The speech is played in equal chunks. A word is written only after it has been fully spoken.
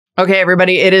Okay,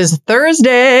 everybody, it is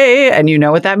Thursday, and you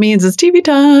know what that means. It's TV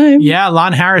time. Yeah,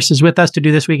 Lon Harris is with us to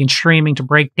do This Week in Streaming to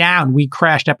break down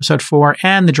WeCrashed episode 4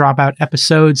 and the Dropout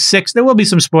episode 6. There will be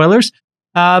some spoilers,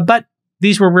 but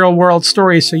these were real world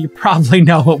stories, so you probably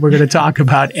know what we're going to talk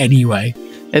about anyway.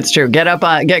 It's true. Get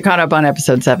caught up on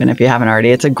episode 7 if you haven't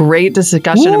already. It's a great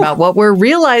discussion about what we're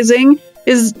realizing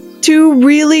is 2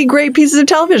 really great pieces of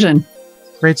television.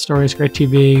 Great stories, great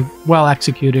TV, well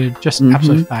executed, just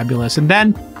absolutely fabulous. And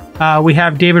then we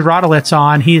have David Rodolitz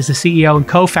on. He is the CEO and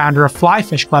co-founder of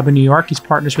FlyFish Club in New York. He's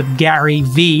partners with Gary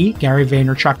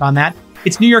Vaynerchuk on that.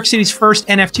 It's New York City's first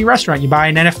NFT restaurant. You buy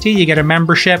an NFT, you get a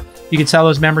membership. You can sell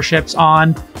those memberships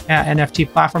on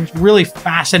NFT platforms. Really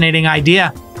fascinating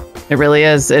idea. It really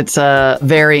is. It's a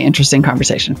very interesting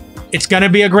conversation. It's going to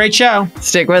be a great show.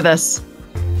 Stick with us.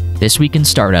 This Week in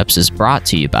Startups is brought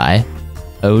to you by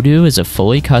Odoo is a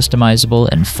fully customizable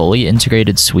and fully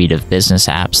integrated suite of business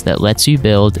apps that lets you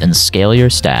build and scale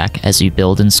your stack as you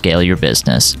build and scale your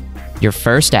business. Your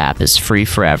first app is free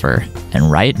forever,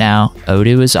 and right now,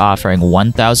 Odoo is offering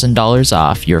 $1,000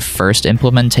 off your first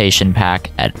implementation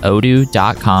pack at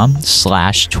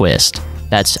odoo.com/twist.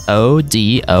 That's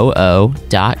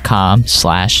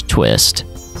odoo.com/twist.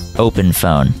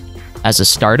 OpenPhone. As a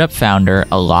startup founder,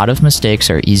 a lot of mistakes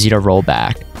are easy to roll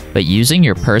back. But using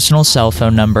your personal cell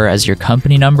phone number as your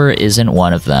company number isn't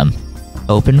one of them.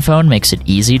 OpenPhone makes it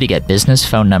easy to get business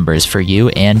phone numbers for you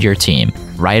and your team,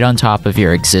 right on top of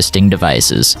your existing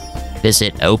devices.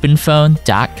 Visit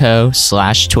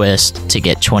openphone.co/twist to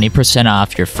get 20%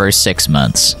 off your first 6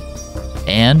 months.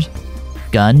 And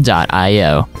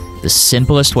Gun.io, the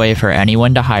simplest way for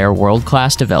anyone to hire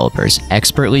world-class developers,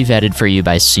 expertly vetted for you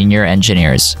by senior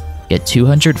engineers. Get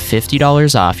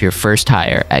 $250 off your first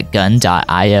hire at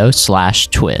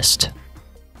gun.io/twist.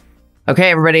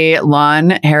 Okay, everybody,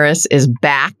 Lon Harris is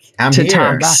back to here.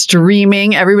 talk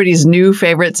streaming, everybody's new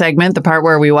favorite segment, the part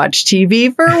where we watch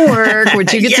TV for work,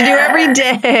 which you get to do every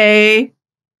day.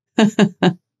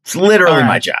 It's literally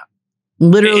my job.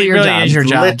 Literally your really job. is your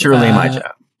job. Literally my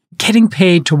job. Getting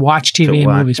paid to watch TV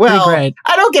and movies. Well, pretty great.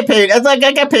 I don't get paid. It's like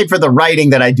I get paid for the writing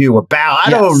that I do about.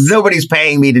 Nobody's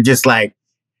paying me to just like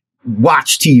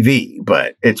watch TV,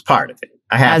 but it's part of it.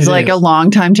 I have As like a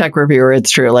longtime tech reviewer, it's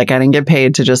true. Like I didn't get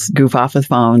paid to just goof off with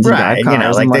phones and drive cars, you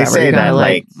know, like and they whatever. say You that, gotta,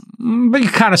 like, But you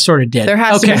kind of sort of did. there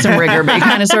has to be some rigor, but you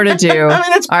kind of sort of do. I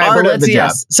mean, that's part of the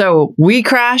job. So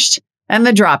WeCrashed and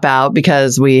the Dropout,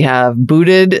 because we have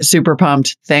booted Super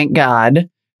Pumped, thank God,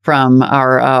 from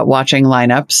our watching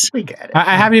lineups. We get it.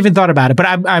 I haven't even thought about it, but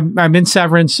I'm in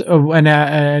Severance,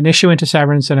 an issue into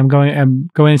Severance, and I'm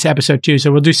going into episode 2.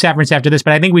 So we'll do Severance after this.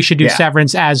 But I think we should do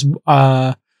Severance as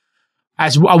a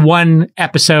one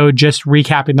episode, just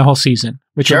recapping the whole season,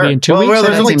 which will be in 2 weeks. Well,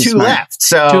 there's only 2 left,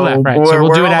 so 2 left, right? So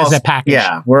we'll do it as a package.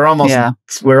 Yeah, we're almost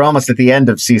at the end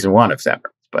of season 1 of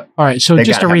Severance. But all right, so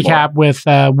just to recap with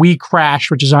WeCrashed,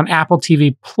 which is on Apple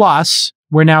TV Plus.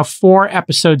 We're now 4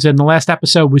 episodes in. The last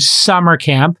episode was Summer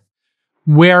Camp,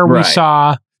 where we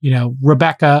saw,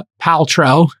 Rebecca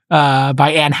Paltrow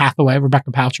by Anne Hathaway,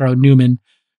 Rebecca Paltrow Neuman,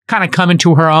 kind of come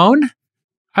into her own,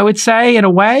 I would say, in a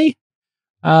way.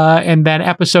 And then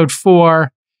episode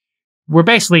 4, we're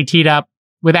basically teed up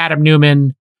with Adam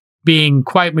Neuman being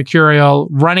quite mercurial,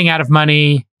 running out of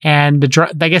money. And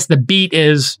I guess the beat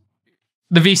is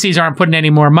the VCs aren't putting any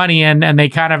more money in, and they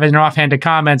kind of, in an offhanded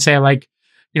comment, say like,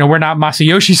 we're not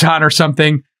Masayoshi-san or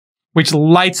something, which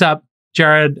lights up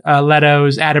Jared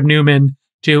Leto's Adam Neuman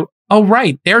to, oh,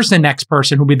 right, there's the next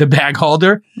person who'll be the bag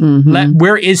holder.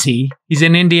 Where is he? He's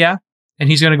in India, and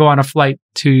he's going to go on a flight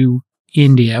to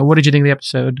India. What did you think of the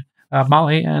episode,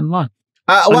 Molly and Lon?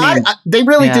 They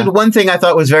really did one thing I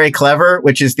thought was very clever,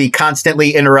 which is the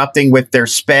constantly interrupting with their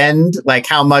spend, like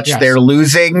how much they're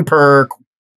losing per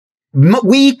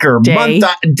week or month,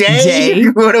 day.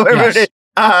 Whatever it is.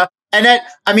 And that,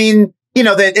 I mean,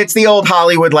 it's the old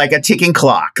Hollywood, like a ticking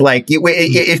clock. Like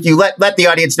if you let the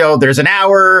audience know there's an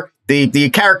hour, the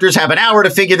characters have an hour to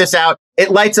figure this out.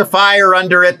 It lights a fire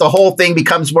under it. The whole thing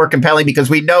becomes more compelling because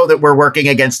we know that we're working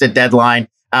against a deadline.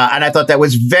 And I thought that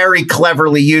was very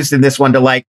cleverly used in this one to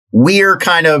like, we're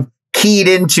kind of keyed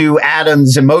into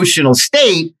Adam's emotional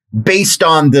state based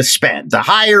on the spend. The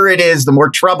higher it is, the more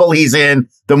trouble he's in,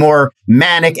 the more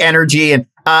manic energy and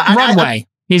runway.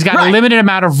 He's got a limited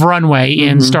amount of runway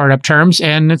in startup terms,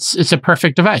 and it's a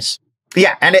perfect device.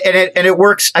 Yeah, and it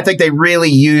works. I think they really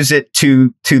use it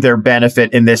to their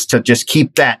benefit in this to just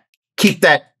keep that.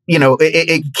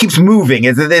 It keeps moving.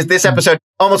 This episode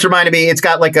almost reminded me. It's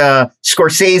got like a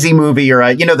Scorsese movie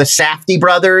or the Safdie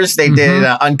brothers. They did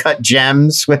Uncut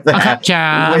Gems with Uncut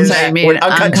Gems.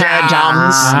 Uncut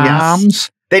Gems.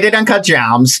 They did Uncut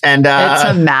Gems, and it's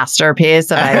a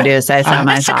masterpiece. If I do say so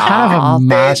myself,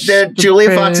 kind of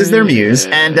Julia Fox is their muse,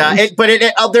 and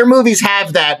their movies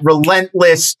have that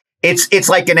relentless. It's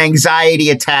like an anxiety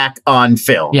attack on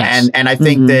film, and I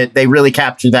think that they really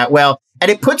capture that well, and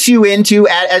it puts you into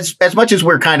as much as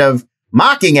we're kind of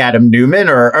mocking Adam Neuman,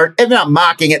 or if not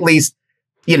mocking, at least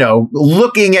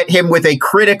looking at him with a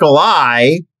critical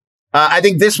eye. I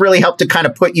think this really helped to kind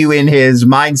of put you in his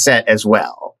mindset as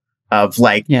well. Of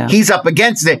he's up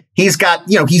against it. He's got,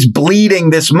 he's bleeding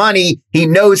this money. He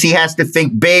knows he has to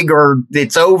think big or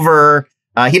it's over.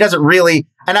 He doesn't really.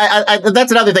 And I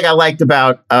that's another thing I liked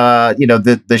about,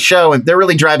 the show. And they're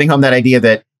really driving home that idea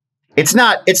that it's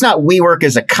not WeWork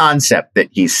as a concept that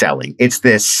he's selling. It's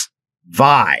this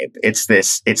vibe. It's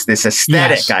this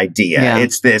aesthetic idea. Yeah.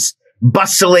 It's this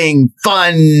bustling,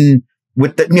 fun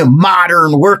with the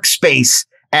modern workspace.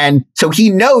 And so he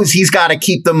knows he's got to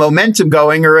keep the momentum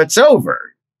going or it's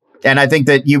over. And I think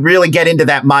that you really get into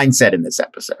that mindset in this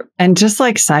episode. And just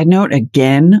side note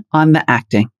again on the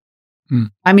acting.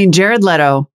 I mean, Jared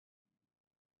Leto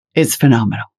is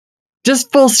phenomenal.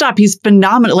 Just full stop. He's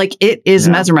phenomenal. It is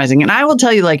mesmerizing. And I will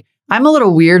tell you, I'm a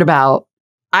little weird about,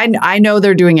 I know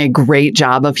they're doing a great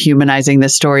job of humanizing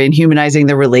this story and humanizing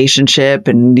the relationship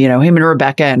and, him and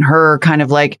Rebecca and her kind of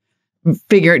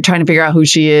trying to figure out who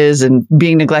she is and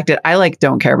being neglected. I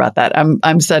don't care about that.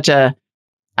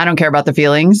 I don't care about the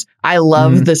feelings. I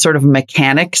love the sort of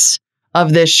mechanics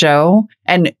of this show.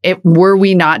 And were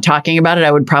we not talking about it,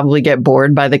 I would probably get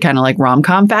bored by the kind of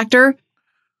rom-com factor.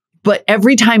 But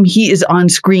every time he is on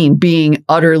screen being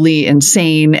utterly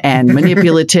insane and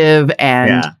manipulative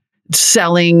and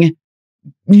selling,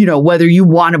 whether you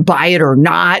want to buy it or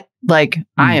not, I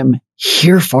am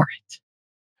here for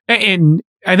it. And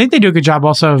I think they do a good job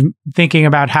also of thinking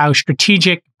about how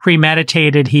strategic,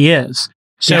 premeditated he is.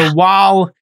 So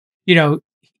while,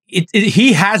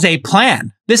 he has a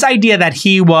plan, this idea that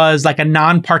he was a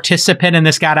non-participant and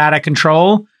this got out of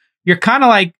control, you're kind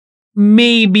of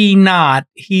maybe not.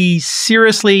 He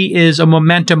seriously is a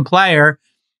momentum player.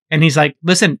 And he's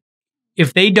listen,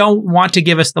 if they don't want to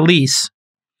give us the lease,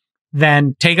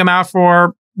 then take them out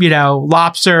for,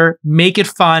 lobster, make it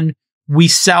fun. We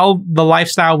sell the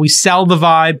lifestyle. We sell the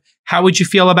vibe. How would you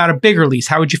feel about a bigger lease?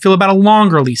 How would you feel about a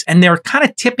longer lease? And they're kind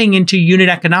of tipping into unit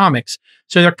economics.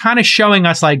 So they're kind of showing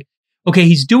us okay,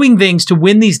 he's doing things to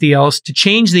win these deals, to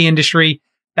change the industry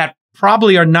that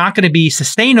probably are not going to be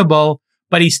sustainable,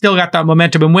 but he's still got that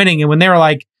momentum and winning. And when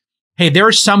they're hey,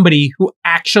 there's somebody who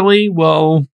actually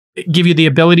will give you the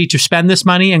ability to spend this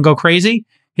money and go crazy.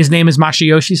 His name is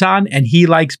Masayoshi-san, and he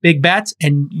likes big bets,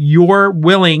 and you're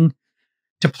willing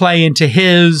to play into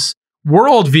his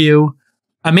worldview.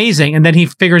 Amazing. And then he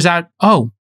figures out,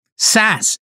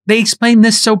 SaaS. They explain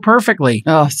this so perfectly.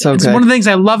 Oh, so good. One of the things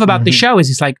I love about the show is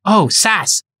he's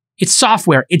SaaS. It's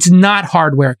software. It's not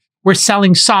hardware. We're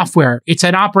selling software. It's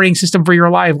an operating system for your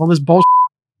life. All this bullshit.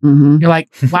 You're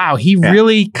wow, he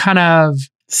really kind of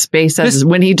space as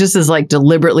when he just is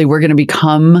deliberately, we're going to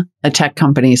become a tech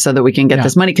company so that we can get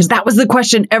this money. Because that was the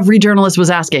question every journalist was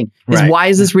asking is why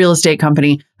is this real estate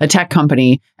company a tech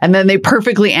company? And then they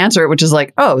perfectly answer it, which is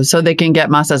so they can get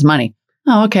Masa's money.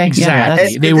 Oh, okay.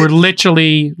 Exactly. They were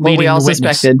literally leading we all the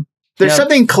witness. suspected. There's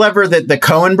something clever that the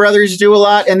Coen brothers do a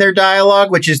lot in their dialogue,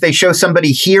 which is they show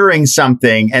somebody hearing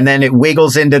something and then it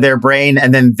wiggles into their brain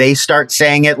and then they start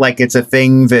saying it like it's a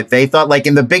thing that they thought. Like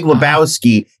in The Big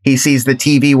Lebowski, he sees the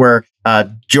TV where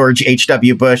George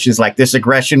H.W. Bush is this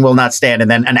aggression will not stand.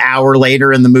 And then an hour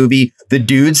later in the movie, the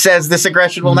dude says this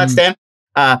aggression will not stand.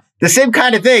 The same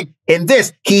kind of thing in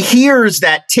this. He hears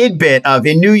that tidbit of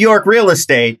in New York real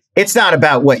estate, it's not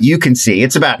about what you can see.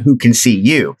 It's about who can see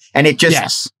you. And it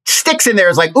just sticks in there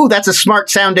as ooh, that's a smart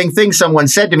sounding thing someone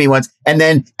said to me once. And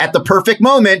then at the perfect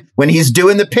moment when he's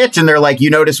doing the pitch and they're you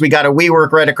notice we got a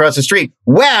WeWork right across the street.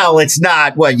 Well, it's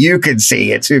not what you can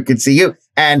see. It's who can see you.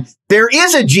 And there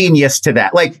is a genius to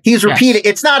that. He's repeating.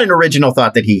 It's not an original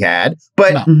thought that he had,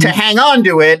 but to hang on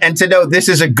to it and to know this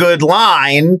is a good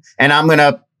line and I'm going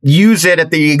to use it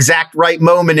at the exact right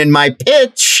moment in my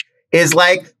pitch is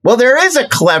well, there is a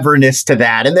cleverness to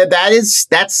that. And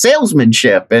that's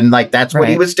salesmanship. And that's what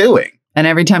he was doing. And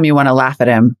every time you want to laugh at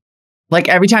him,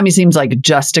 every time he seems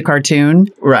just a cartoon,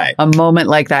 right? A moment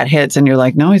like that hits and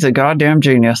you're no, he's a goddamn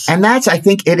genius. And I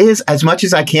think it is, as much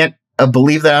as I can't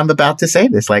believe that I'm about to say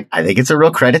this, I think it's a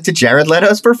real credit to Jared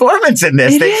Leto's performance in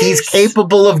this, he's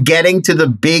capable of getting to the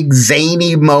big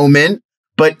zany moment,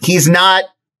 but it's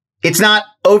not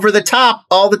over the top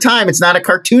all the time. It's not a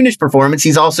cartoonish performance.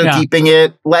 He's also keeping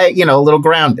it a little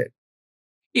grounded.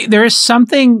 There is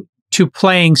something to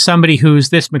playing somebody who's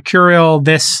this mercurial,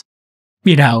 this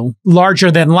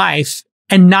larger than life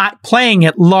and not playing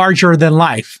it larger than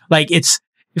life. Like it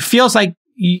feels like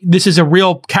this is a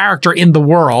real character in the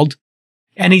world.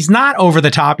 And he's not over the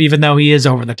top, even though he is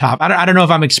over the top. I don't know if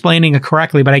I'm explaining it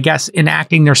correctly, but I guess in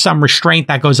acting, there's some restraint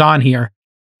that goes on here.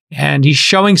 And he's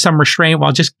showing some restraint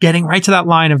while just getting right to that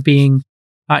line of being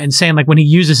insane. Like when he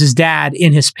uses his dad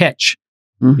in his pitch,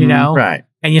 Right.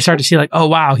 And you start to see like, oh,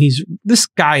 wow, this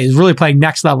guy is really playing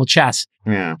next level chess.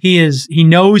 Yeah. He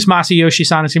knows Masayoshi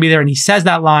Son is going to be there. And he says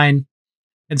that line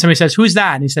and somebody says, who's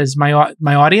that? And he says, my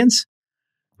audience.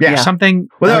 Yeah. Something.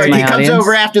 Well, no, he comes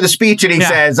over after the speech and he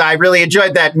says, I really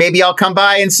enjoyed that. Maybe I'll come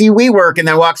by and see WeWork, and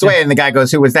then walks away. And the guy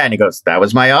goes, who was that? And he goes, that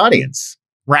was my audience.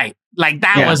 Right. Like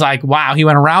that was like, wow. He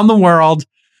went around the world,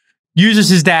 uses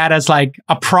his dad as like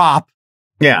a prop.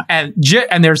 Yeah. And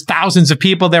there's thousands of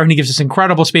people there, and he gives this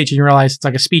incredible speech, and you realize it's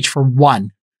like a speech for one.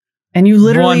 And you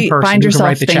literally find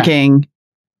yourself thinking,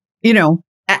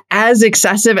 as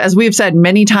excessive as we've said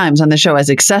many times on the show,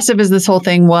 as excessive as this whole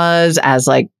thing was, as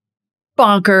like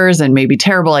bonkers and maybe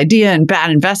terrible idea and bad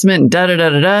investment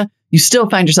and you still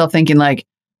find yourself thinking like,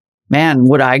 man,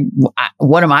 what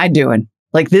am I doing?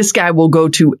 Like this guy will go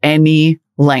to any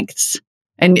lengths.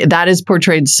 And that is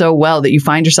portrayed so well that you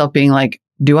find yourself being like,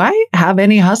 do I have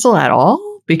any hustle at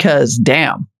all? Because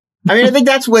damn. I mean, I think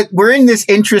that's what we're in, this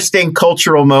interesting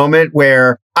cultural moment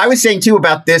where I was saying too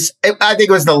about this. I think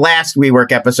it was the last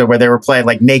WeWork episode where they were playing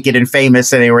like Naked and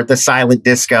Famous and they were at the silent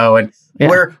disco. And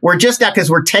we're just now,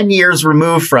 because we're 10 years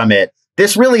removed from it.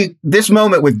 This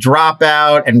moment with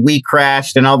Dropout and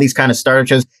WeCrashed and all these kind of startup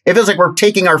shows, it feels like we're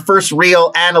taking our first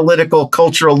real analytical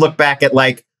cultural look back at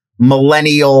like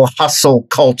millennial hustle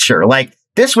culture. Like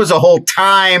this was a whole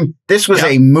time. This was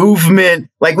a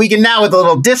movement. Like we can now with a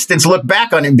little distance look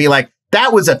back on it and be like,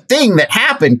 that was a thing that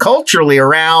happened culturally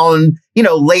around,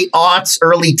 late aughts,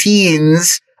 early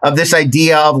teens, of this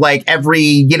idea of like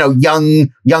every,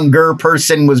 younger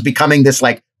person was becoming this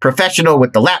like professional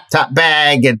with the laptop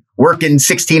bag and working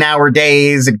 16-hour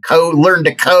days and learn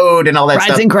to code and all that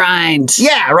stuff. Rise and grind.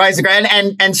 Yeah, rise and grind.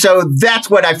 And so that's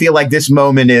what I feel like this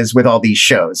moment is with all these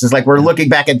shows. It's like we're looking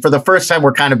back, and for the first time,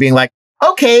 we're kind of being like,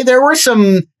 okay, there were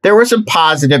some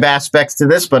positive aspects to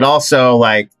this, but also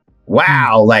like,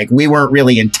 wow, like we weren't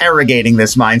really interrogating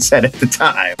this mindset at the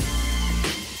time.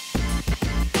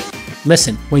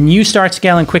 Listen, when you start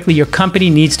scaling quickly, your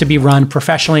company needs to be run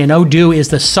professionally, and Odoo is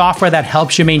the software that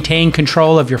helps you maintain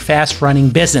control of your fast-running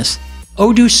business.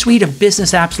 Odoo's suite of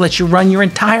business apps lets you run your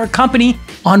entire company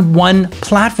on one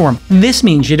platform. This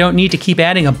means you don't need to keep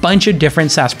adding a bunch of different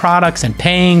SaaS products and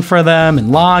paying for them and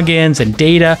logins and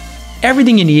data.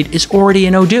 Everything you need is already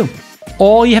in Odoo.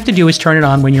 All you have to do is turn it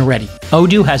on when you're ready.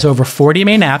 Odoo has over 40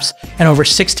 main apps and over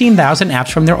 16,000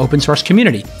 apps from their open source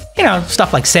community.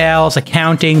 Stuff like sales,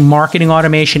 accounting, marketing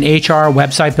automation, HR,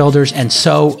 website builders, and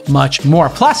so much more.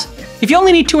 Plus, if you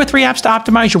only need 2 or 3 apps to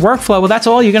optimize your workflow, well, that's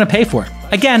all you're going to pay for.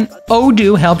 Again,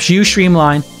 Odoo helps you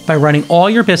streamline by running all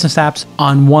your business apps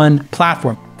on one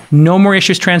platform. No more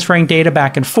issues transferring data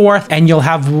back and forth, and you'll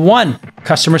have one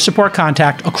customer support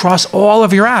contact across all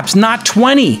of your apps, not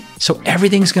 20. So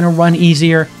everything's going to run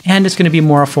easier, and it's going to be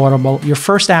more affordable. Your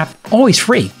first app, always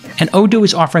free. And Odoo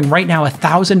is offering right now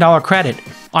 $1,000 credit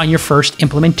on your first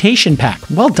implementation pack.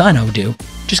 Well done, Odoo.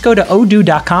 Just go to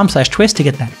odoo.com/twist to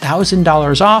get that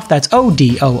 $1,000 off. That's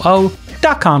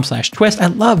odoo.com/twist. I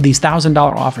love these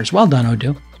 $1,000 offers. Well done,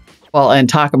 Odoo. Well, and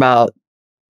talk about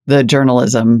the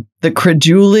journalism, the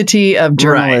credulity of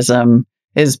journalism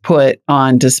is put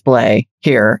on display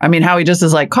here. I mean, how he just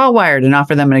is like, call Wired and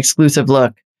offer them an exclusive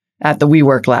look at the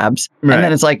WeWork labs. Right. And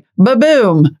then it's like,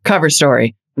 ba-boom, cover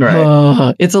story.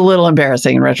 Right. It's a little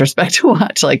embarrassing in retrospect to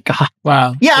watch. Like, God.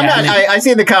 Wow. Yeah, I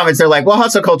see in the comments, they're like, well,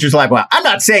 hustle culture's alive. Well, I'm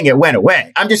not saying it went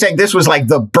away. I'm just saying this was like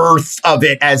the birth of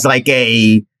it as like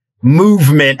a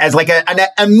movement, as like an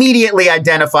immediately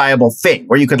identifiable thing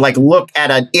where you could like look at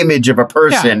an image of a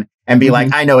person and be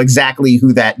like, I know exactly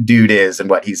who that dude is and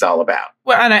what he's all about.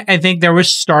 Well, and I think there was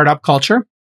startup culture,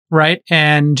 right?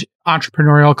 And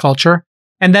entrepreneurial culture.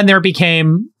 And then there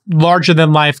became larger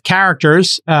than life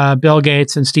characters, Bill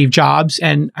Gates and Steve Jobs.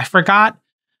 And I forgot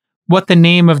what the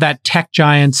name of that tech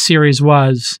giant series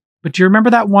was. But do you remember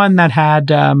that one that had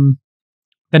the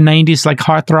 90s like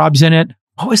heartthrobs in it?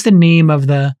 What was the name of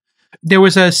there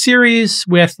was a series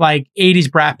with like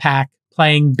 80s Brat Pack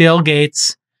playing Bill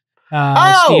Gates,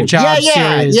 Steve Jobs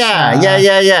series.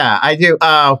 Yeah. I do.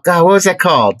 Oh, God, what was that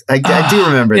called? I do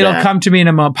remember that. It'll come to me in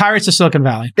a moment. Pirates of Silicon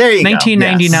Valley. There you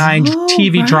 1999 go. 1999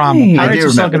 TV drama. Pirates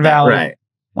of Silicon Valley. Right.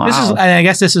 Wow. I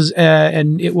guess this is,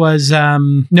 and it was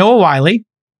Noah Wiley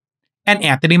and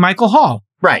Anthony Michael Hall.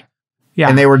 Right. Yeah.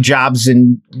 And they were Jobs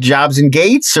and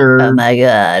Gates, or oh my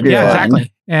God. Yeah,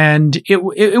 exactly. And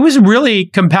it was really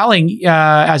compelling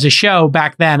as a show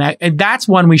back then. And that's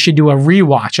one we should do a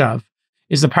rewatch of,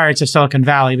 is the Pirates of Silicon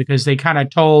Valley, because they kind of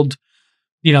told,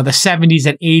 the 70s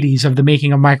and 80s of the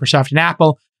making of Microsoft and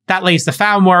Apple. That lays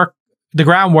the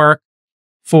groundwork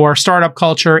for startup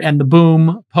culture and the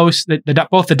boom post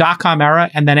both the dot-com era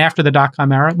and then after the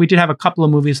dot-com era. We did have a couple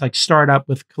of movies like Startup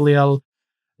with Khalil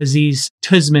Aziz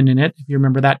Tuzman in it, if you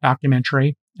remember that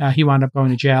documentary. He wound up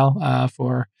going to jail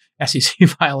for SEC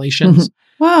violations.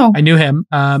 Wow. I knew him.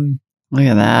 Look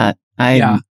at that.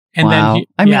 And wow.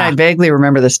 then I vaguely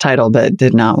remember this title, but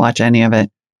did not watch any of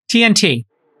it. TNT.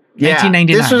 Yeah,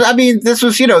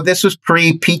 1999. This was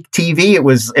pre-peak TV. It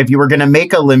was, if you were going to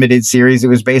make a limited series, it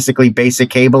was basically basic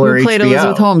cable or Who played HBO.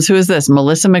 Elizabeth Holmes? Who is this?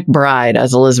 Melissa McBride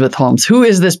as Elizabeth Holmes. Who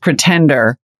is this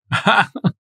pretender to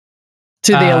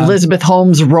the Elizabeth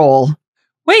Holmes role?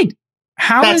 Wait,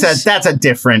 that's a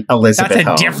different Elizabeth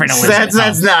Holmes.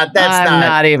 That's not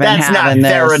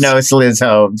Theranos Liz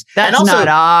Holmes. That's and also, not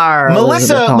our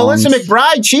Melissa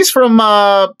McBride. She's from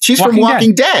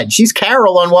Walking Dead. She's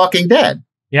Carol on Walking Dead.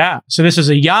 Yeah. So this is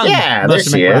a young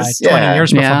Melissa McBride, 20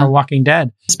 years before her Walking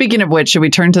Dead. Speaking of which, should we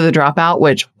turn to The Dropout?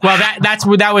 That's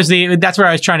where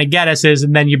I was trying to get us is,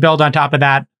 and then you build on top of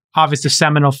that, obviously the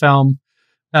seminal film,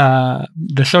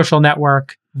 The Social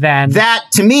Network. Then that,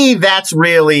 to me, that's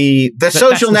really The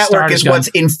Social Network is what's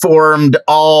informed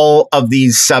all of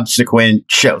these subsequent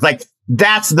shows. Like,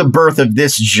 that's the birth of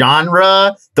this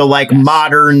genre, the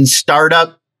modern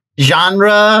startup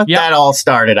genre. That all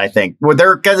started, I think.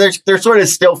 Because they're sort of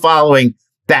still following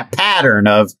that pattern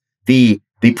of the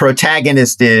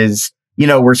protagonist is,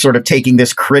 we're sort of taking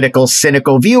this critical,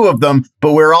 cynical view of them,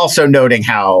 but we're also noting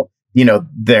how,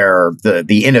 they're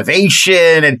the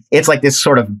innovation, and it's like this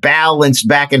sort of balance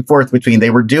back and forth between they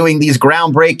were doing these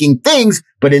groundbreaking things,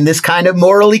 but in this kind of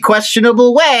morally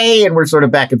questionable way, and we're sort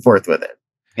of back and forth with it.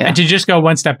 Yeah. And to just go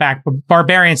one step back,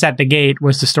 Barbarians at the Gate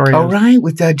was the story. Oh, right,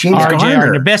 with James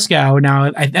R.J.R. Nabisco. Now,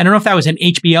 I don't know if that was an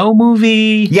HBO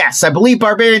movie. Yes, I believe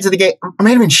Barbarians at the Gate. It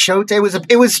might have been Showtime.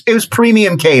 It was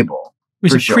premium cable.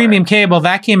 It was premium cable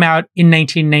that came out in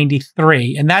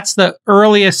 1993, and that's the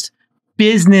earliest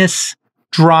business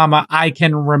drama I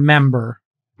can remember.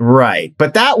 Right.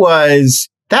 But that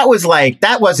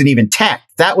wasn't even tech.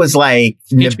 That was like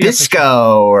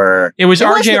Nabisco it was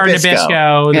R.J.R.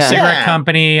 Nabisco, the cigarette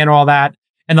company and all that,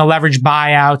 and the leveraged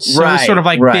buyouts. So it was sort of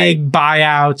like big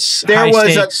buyouts.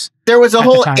 There was a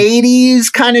whole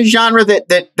 80s kind of genre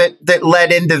that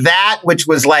led into that, which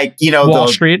was like, Wall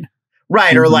Street.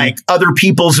 Right. Or like other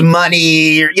people's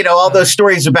money, or, all those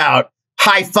stories about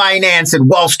high finance and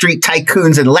Wall Street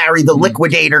tycoons and Larry the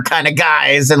Liquidator kind of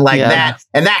guys and that.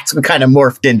 And that's what kind of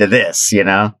morphed into this,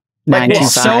 Like,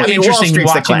 it's so interesting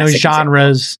watching those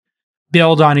genres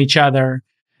build on each other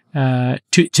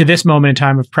to this moment in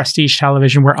time of prestige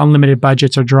television where unlimited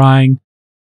budgets are drawing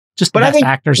just the best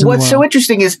actors in the world. What's so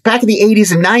interesting is back in the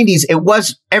 80s and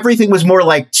 90s, everything was more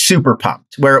like Super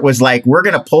Pumped, where it was like, we're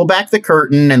going to pull back the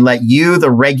curtain and let you, the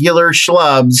regular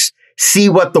schlubs, see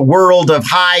what the world of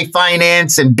high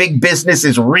finance and big business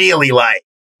is really like.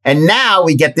 And now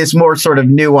we get this more sort of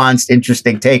nuanced,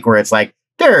 interesting take where it's like,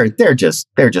 they're just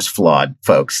flawed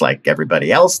folks like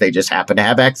everybody else. They just happen to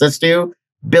have access to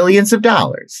billions of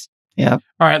dollars. Yeah.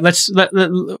 All right. Let's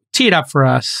tee it up for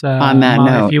us on that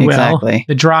note, if you will. Exactly.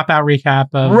 The Dropout recap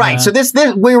of right. So this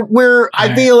I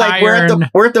feel like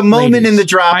we're at the moment ladies. In the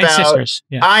Dropout. Iron Sisters.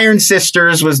 Yeah. Iron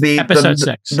Sisters was episode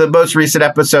 6, the most recent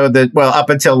episode up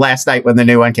until last night when the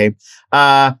new one came.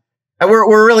 And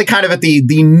we're really kind of at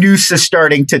the noose is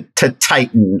starting to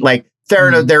tighten. Like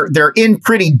they're in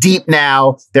pretty deep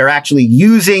now. They're actually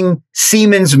using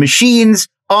Siemens machines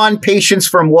on patients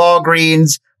from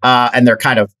Walgreens, and they're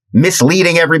kind of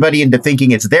misleading everybody into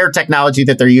thinking it's their technology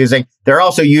that they're using. They're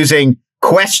also using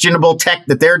questionable tech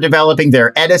that they're developing,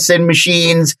 their Edison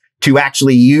machines, to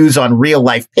actually use on real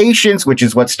life patients, which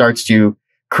is what starts to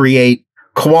create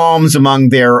qualms among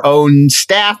their own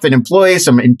staff and employees,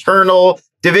 some internal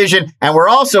division. And we're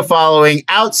also following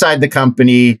outside the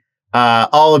company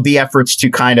all of the efforts to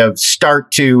kind of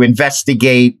start to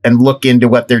investigate and look into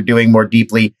what they're doing more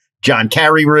deeply. John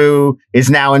Carreyrou is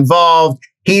now involved.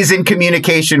 He's in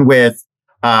communication with,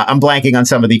 I'm blanking on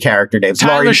some of the character names.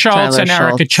 Tyler Schultz and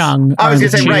Erica Chung. I was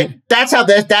going to say, right. That's how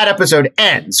that episode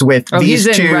ends with these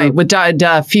two. With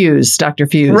Fuse, Dr.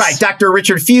 Fuse. Right. Dr.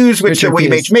 Richard Fuse, which is the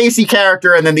William H. Macy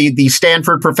character, and then the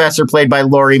Stanford professor played by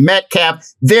Laurie Metcalf.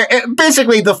 They're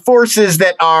basically the forces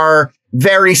that are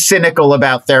very cynical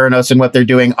about Theranos and what they're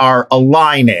doing are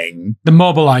aligning.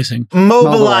 Mobilizing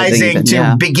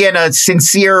to begin a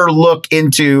sincere look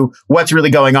into what's really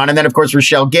going on. And then, of course,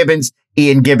 Rochelle Gibbons,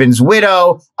 Ian Gibbons'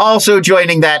 widow, also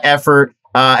joining that effort.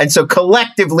 And so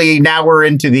collectively, now we're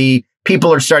into the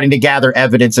people are starting to gather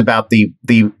evidence about the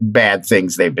bad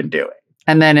things they've been doing.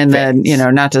 And then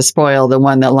not to spoil the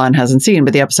one that Lon hasn't seen,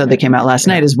 but the episode that came out last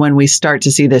night is when we start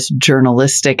to see this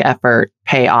journalistic effort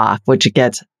pay off, which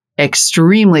gets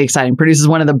extremely exciting. Produces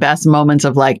one of the best moments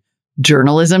of like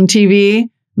journalism TV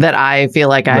that I feel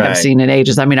like I have seen in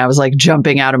ages. I mean, I was like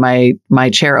jumping out of my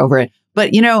chair over it.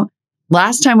 But,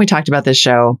 last time we talked about this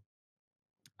show,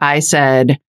 I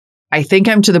said, I think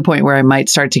I'm to the point where I might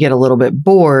start to get a little bit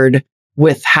bored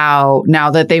with how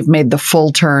now that they've made the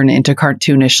full turn into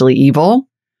cartoonishly evil.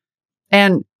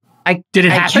 And did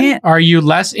it happen? Are you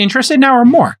less interested now or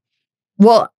more?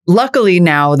 Well, luckily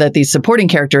now that these supporting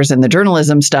characters and the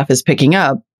journalism stuff is picking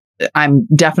up, I'm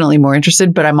definitely more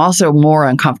interested, but I'm also more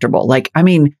uncomfortable. Like, I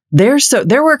mean, there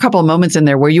were a couple of moments in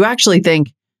there where you actually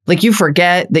think, like, you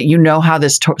forget that you know how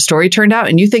this story turned out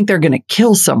and you think they're going to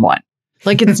kill someone.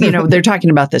 Like, it's, they're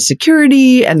talking about the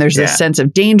security and there's this sense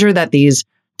of danger that these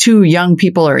two young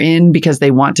people are in because they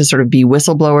want to sort of be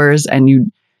whistleblowers.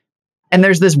 And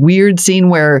there's this weird scene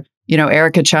where,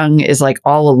 Erica Chung is like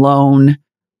all alone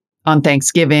on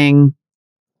Thanksgiving,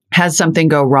 has something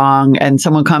go wrong, and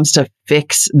someone comes to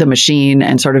fix the machine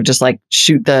and sort of just like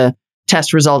shoot the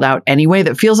test result out anyway.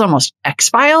 That feels almost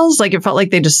X-Files. Like it felt like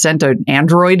they just sent an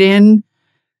android in.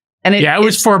 And it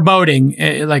was foreboding.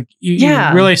 You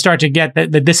really start to get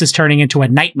that this is turning into a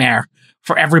nightmare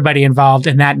for everybody involved,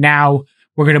 and that now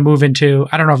we're going to move into,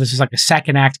 I don't know if this is like a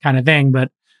second act kind of thing,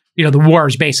 but the war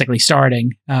is basically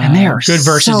starting. And they are good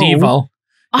versus evil.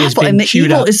 Awful. And the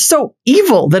evil is so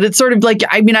evil that it's sort of like,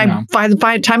 I mean, by the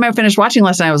time I finished watching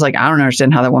last night, I was like, I don't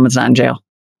understand how that woman's not in jail.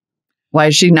 Why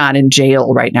is she not in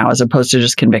jail right now as opposed to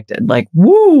just convicted? Like,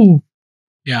 woo.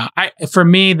 Yeah. For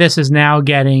me, this is now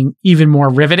getting even more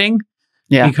riveting.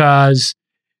 Yeah. Because,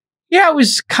 it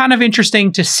was kind of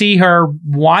interesting to see her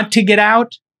want to get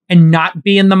out and not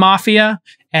be in the mafia.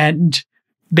 And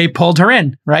they pulled her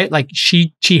in, right? Like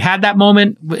she had that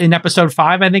moment in episode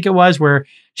 5, I think it was, where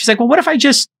she's like, well, what if I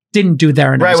just didn't do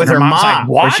there? And right, with her mom. Like,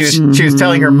 what? She was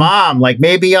telling her mom, like,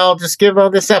 maybe I'll just give all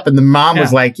this up. And the mom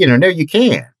was like, no, you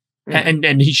can't.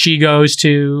 And she goes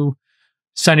to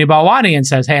Sunny Balwani and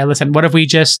says, hey, listen, what if we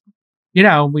just,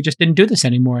 we just didn't do this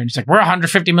anymore? And he's like, we're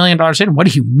 $150 million in. What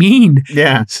do you mean?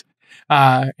 Yeah.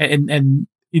 And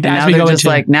now they're just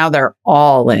like, now they're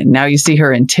all in. Now you see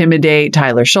her intimidate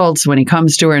Tyler Schultz when he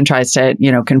comes to her and tries to,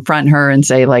 confront her and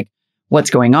say, like, what's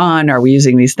going on? Are we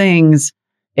using these things?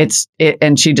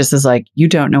 And she just is like, you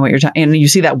don't know what you're talking. And you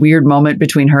see that weird moment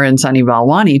between her and Sunny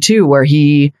Balwani too, where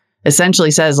he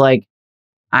essentially says, like,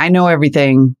 I know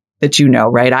everything that you know,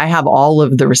 right? I have all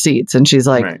of the receipts. And she's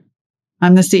like,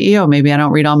 I'm the CEO. Maybe I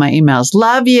don't read all my emails.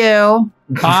 Love you.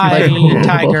 Bye,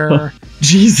 Tiger.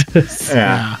 Jesus.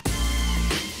 Yeah.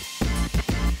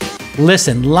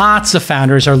 Listen, lots of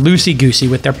founders are loosey-goosey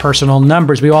with their personal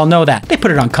numbers. We all know that. They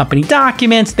put it on company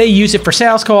documents, they use it for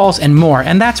sales calls, and more.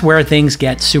 And that's where things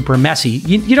get super messy.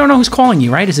 You don't know who's calling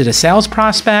you, right? Is it a sales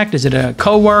prospect? Is it a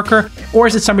coworker? Or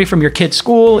is it somebody from your kid's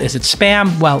school? Is it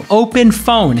spam? Well, Open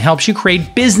Phone helps you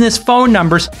create business phone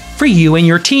numbers for you and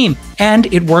your team.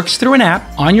 And it works through an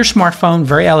app on your smartphone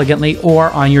very elegantly or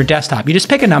on your desktop. You just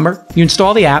pick a number, you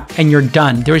install the app, and you're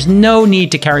done. There is no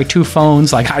need to carry 2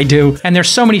 phones like I do. And there's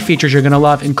so many features you're going to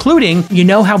love, including,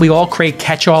 how we all create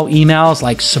catch-all emails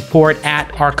like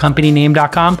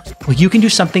support@ourcompanyname.com? Well, you can do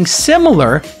something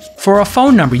similar for a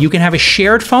phone number. You can have a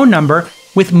shared phone number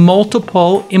with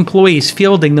multiple employees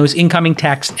fielding those incoming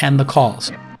texts and the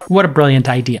calls. What a brilliant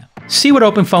idea. See what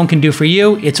OpenPhone can do for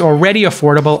you. It's already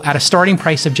affordable at a starting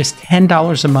price of just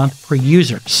 $10 a month per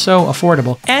user. So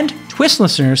affordable. And Twist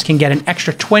listeners can get an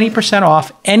extra 20%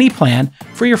 off any plan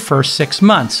for your first 6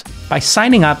 months by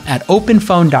signing up at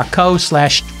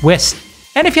openphone.co/twist.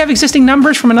 And if you have existing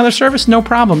numbers from another service, no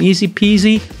problem. Easy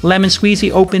peasy, lemon squeezy,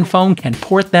 OpenPhone can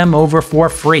port them over for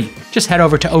free. Just head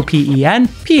over to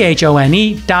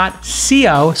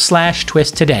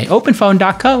openphone.co/twist today.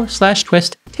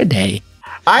 openphone.co/twist today.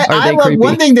 I love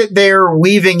one thing that they're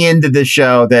weaving into the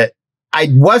show that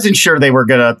I wasn't sure they were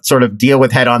going to sort of deal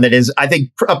with head on. That is, I think,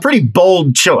 a pretty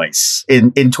bold choice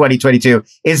in 2022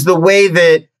 is the way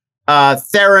that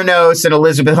Theranos and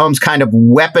Elizabeth Holmes kind of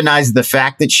weaponized the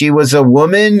fact that she was a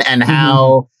woman and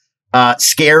how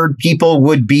scared people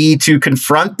would be to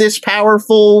confront this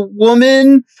powerful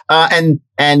woman. And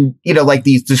like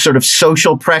the sort of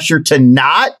social pressure to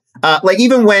not. like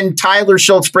even when Tyler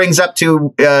Schultz brings up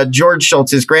to George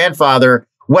Schultz, his grandfather,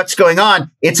 what's going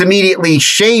on, it's immediately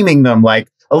shaming them. Like,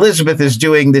 Elizabeth is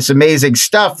doing this amazing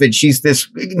stuff and she's this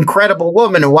incredible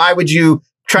woman. And why would you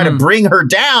try to bring her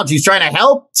down? She's trying to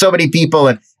help so many people.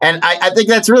 And I think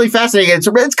that's really fascinating. It's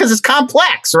because it's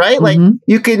complex, right? Like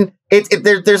you can,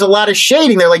 there's a lot of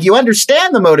shading there. Like you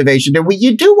understand the motivation and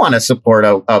you do want to support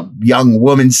a young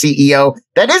woman CEO.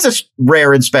 That is a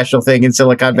rare and special thing in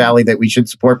Silicon Valley that we should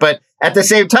support. But at the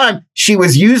same time, she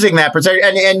was using that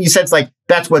and you sense like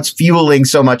that's what's fueling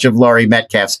so much of Laurie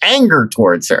Metcalf's anger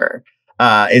towards her.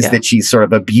 That she's sort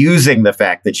of abusing the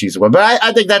fact that she's a woman. But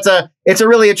I think it's a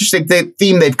really interesting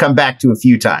theme they've come back to a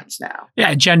few times now.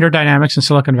 Yeah, gender dynamics in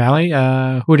Silicon Valley.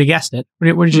 Who would have guessed it?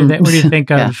 What do you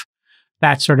think of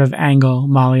that sort of angle,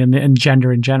 Molly, and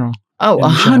gender in general? Oh,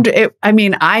 100. I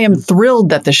mean, I am thrilled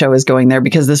that the show is going there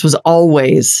because this was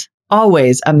always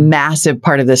a massive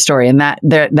part of this story. And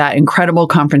that incredible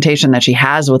confrontation that she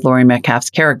has with Laurie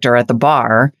Metcalf's character at the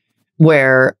bar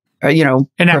where... in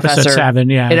episode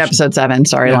 7, in episode 7,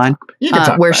 sorry, Lon,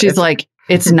 where she's like,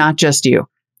 it's not just you.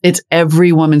 It's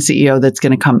every woman CEO that's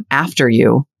going to come after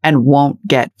you and won't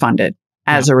get funded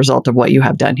as a result of what you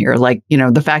have done here. Like,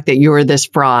 the fact that you're this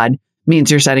fraud means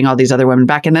you're setting all these other women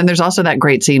back. And then there's also that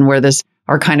great scene where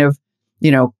our kind of,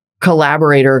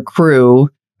 collaborator crew,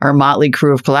 our motley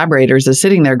crew of collaborators is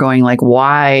sitting there going like,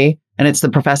 why? And it's the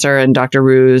professor and Dr.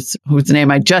 Ruse, whose name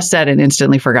I just said and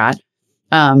instantly forgot.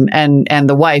 And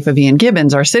the wife of Ian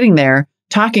Gibbons are sitting there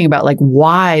talking about like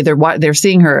why they're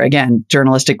seeing her again,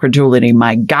 journalistic credulity,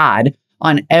 my God,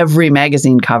 on every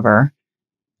magazine cover.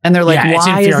 And they're like,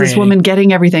 why is this woman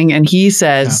getting everything? And he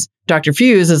says, Dr.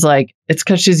 Fuse is like, it's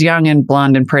because she's young and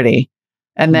blonde and pretty.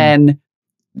 And then,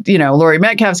 Laurie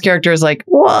Metcalf's character is like,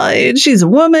 well, she's a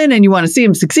woman and you want to see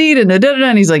him succeed. And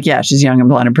and he's like, yeah, she's young and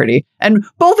blonde and pretty. And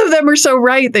both of them are so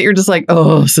right that you're just like,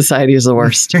 oh, society is the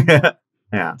worst.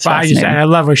 Yeah. But I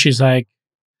love where she's like,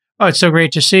 oh, it's so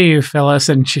great to see you, Phyllis.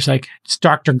 And she's like, it's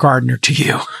Dr. Gardner to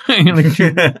you. Like,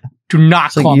 do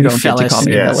not call me Phyllis.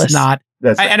 It's not.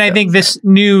 I think this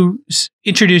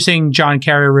introducing John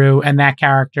Carreyrou and that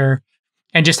character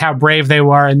and just how brave they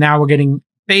were. And now we're getting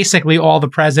basically all the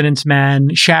President's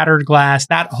Men, Shattered Glass,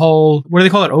 that whole, what do they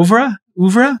call it? Oeuvre?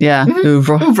 Yeah.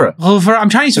 Oeuvre. I'm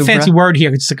trying to use a fancy word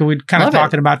here. It's like we're kind of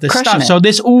talking about this stuff. So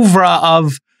this oeuvre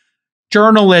of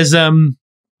journalism,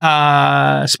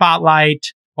 Spotlight,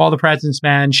 All the President's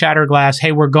Men, Shattered Glass,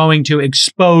 hey, we're going to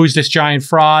expose this giant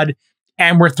fraud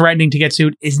and we're threatening to get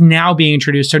sued, is now being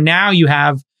introduced. So now you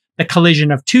have the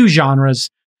collision of two genres,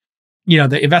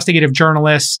 the investigative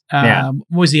journalist. What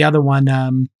was the other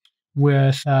one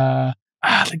with the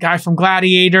guy from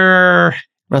Gladiator,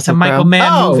 the Michael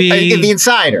Mann movie? The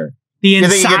Insider. The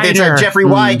Insider. Jeffrey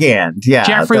Wigand. Yeah.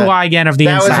 Jeffrey Wigand of The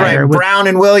Insider. That was right. Brown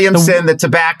and Williamson, the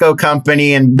tobacco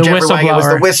company, and Jeffrey Wigand was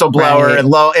the whistleblower,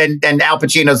 and Al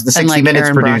Pacino's the 60 Minutes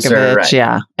Aaron producer. Right.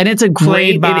 Yeah. And it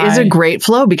is a great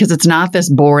flow because it's not this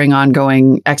boring,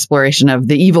 ongoing exploration of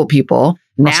the evil people.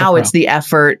 Now it's the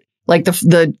effort. Like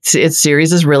its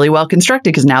series is really well constructed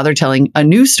because now they're telling a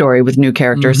new story with new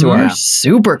characters who are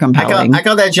super compelling. I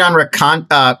call that genre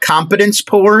competence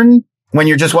porn. When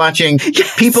you're just watching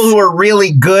people who are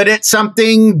really good at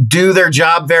something do their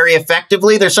job very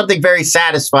effectively, there's something very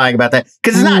satisfying about that.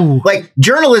 Because it's not like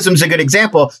journalism's a good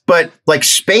example, but like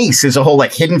space is a whole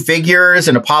like Hidden Figures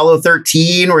and Apollo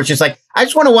 13, where it's just like, I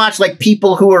just want to watch like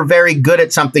people who are very good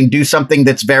at something do something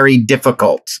that's very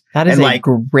difficult. That is a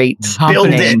great build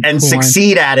it and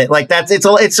succeed at it. Like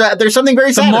there's something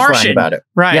very satisfying about it.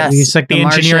 Right. Yes, he's like the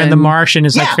engineer in The Martian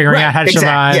is like figuring out how to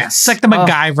survive. Yes. It's like the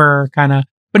MacGyver kind of.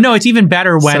 But no, it's even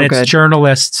better when it's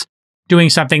journalists doing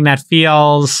something that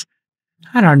feels,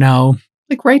 I don't know,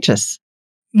 like righteous.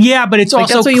 Yeah, but it's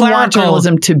also that's what clerical. You want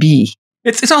journalism to be.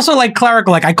 It's also like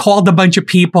clerical. Like I called a bunch of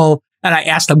people and I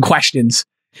asked them questions,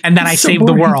 and then I saved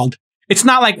the world. It's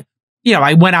not like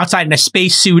I went outside in a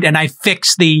spacesuit and I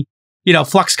fixed the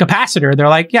flux capacitor. They're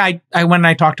like, yeah, I went and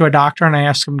I talked to a doctor and I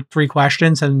asked him 3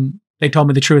 questions and they told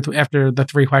me the truth after the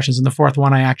 3 questions. And the 4th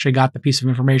one, I actually got the piece of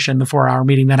information, the 4-hour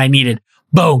meeting that I needed.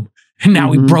 Boom. And now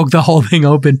we broke the whole thing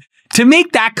open. To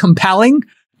make that compelling,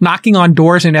 knocking on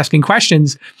doors and asking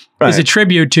questions is a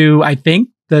tribute to, I think,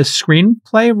 the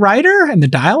screenplay writer and the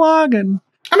dialogue. And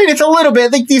I mean, it's a little bit, I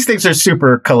think these things are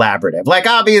super collaborative. Like,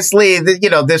 obviously,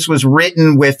 this was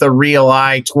written with a real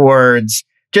eye towards,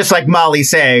 just like Molly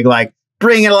saying, like,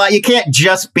 bring it a lot. You can't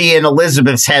just be in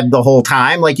Elizabeth's head the whole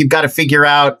time. Like, you've got to figure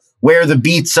out where the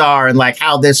beats are and like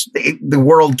how the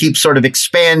world keeps sort of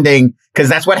expanding. Cause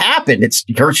that's what happened.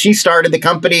 She started the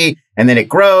company and then it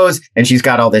grows and she's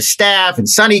got all this staff and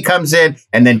Sonny comes in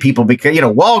and then people become,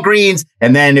 Walgreens,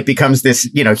 and then it becomes this,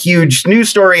 huge news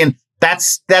story. And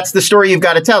that's the story you've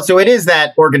got to tell. So it is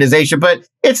that organization, but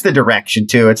it's the direction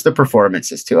too. It's the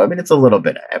performances too. I mean, it's a little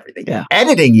bit of everything. Yeah.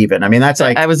 Editing even. I mean, that's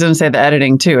like... I was going to say the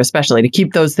editing too, especially to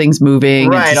keep those things moving.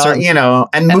 Right.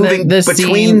 And moving the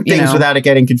between scene, things without it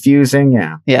getting confusing.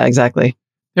 Yeah. Yeah, exactly.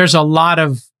 There's a lot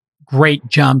of great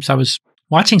jumps. I was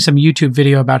watching some YouTube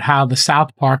video about how the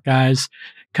South Park guys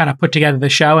kind of put together the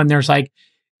show. And there's like,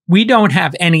 we don't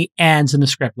have any ands in the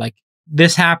script. Like,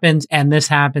 this happens and this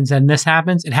happens and this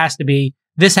happens. It has to be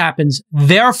this happens,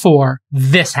 therefore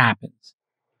this happens.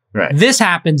 Right. This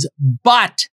happens,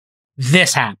 but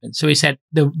this happens. So he said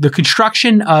the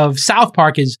construction of South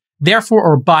Park is therefore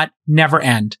or but never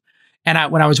end.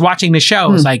 And when I was watching the show,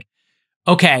 it was like,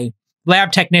 okay,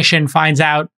 lab technician finds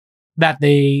out that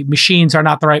the machines are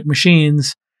not the right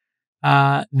machines.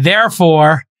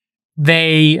 Therefore,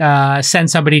 they send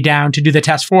somebody down to do the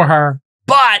test for her,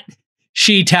 but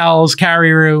she tells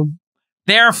Carrie-Rue,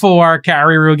 therefore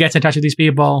Carrie-Rue gets in touch with these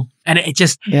people. And it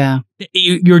just,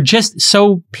 you're just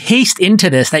so paced into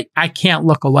this that I can't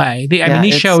look away. I mean,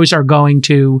 these shows are going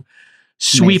to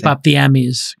sweep up the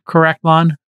Emmys. Correct,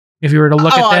 Lon? If you were to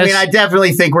look at this? I mean, I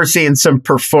definitely think we're seeing some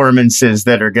performances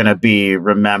that are going to be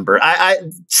remembered.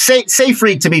 Say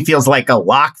Freak to me feels like a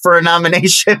lock for a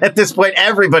nomination at this point.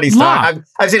 Everybody's talking.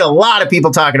 I've seen a lot of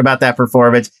people talking about that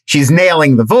performance. She's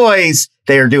nailing the voice.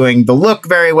 They are doing the look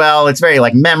very well. It's very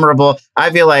like memorable.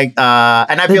 I feel like,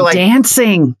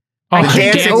 dancing.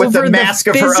 Dancing with the mask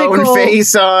of her own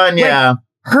face on. Yeah.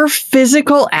 Her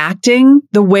physical acting,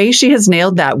 the way she has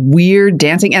nailed that weird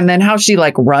dancing, and then how she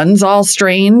like runs all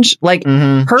strange, like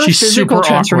her physical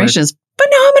transformation is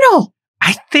phenomenal.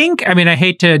 I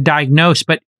hate to diagnose,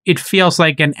 but it feels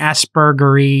like an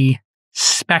Aspergery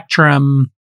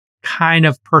spectrum kind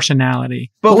of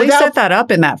personality. But they set that up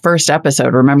in that first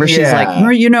episode. Remember, she's like,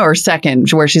 or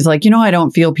second, where she's like, I don't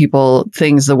feel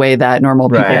things the way that normal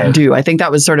people do. I think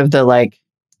that was sort of the like,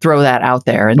 throw that out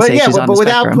there and say she's on the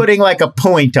without spectrum. Putting like a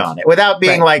point on it, without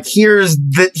being like, here's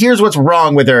what's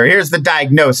wrong with her, here's the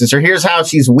diagnosis, or here's how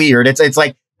she's weird. It's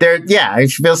like it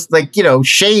feels like,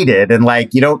 shaded and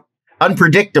like,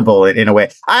 unpredictable in a way.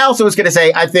 I also was going to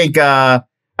say, I think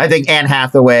Anne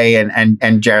Hathaway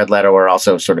and Jared Leto are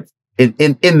also sort of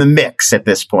in the mix at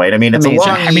this point. I mean, it's amazing. A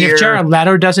long year. I mean, if Jared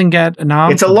Leto doesn't get a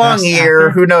nom, it's a long year.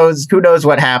 Who knows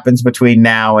what happens between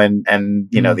now and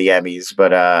the Emmys?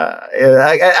 But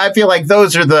I feel like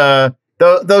those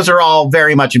are all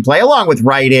very much in play, along with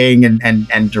writing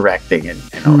and directing and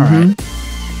all that.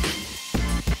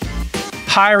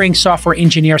 Hiring software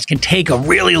engineers can take a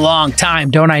really long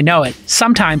time, don't I know it?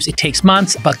 Sometimes it takes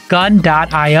months, but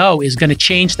Gun.io is going to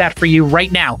change that for you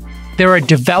right now. They're a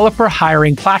developer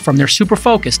hiring platform. They're super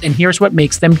focused, and here's what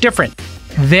makes them different.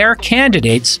 Their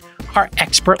candidates are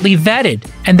expertly vetted,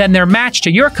 and then they're matched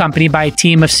to your company by a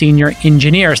team of senior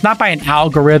engineers, not by an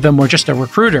algorithm or just a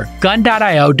recruiter.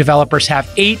 Gun.io developers have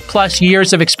 8+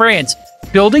 years of experience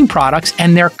building products,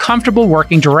 and they're comfortable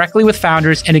working directly with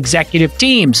founders and executive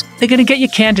teams. They're going to get you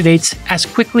candidates as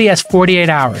quickly as 48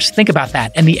 hours. Think about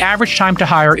that. And the average time to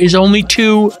hire is only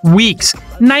 2 weeks.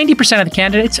 90% of the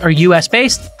candidates are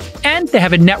US-based, and they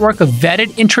have a network of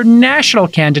vetted international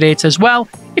candidates as well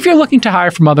if you're looking to hire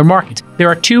from other markets. There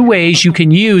are 2 ways you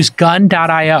can use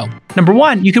Gun.io. Number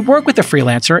 1, you could work with a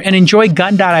freelancer and enjoy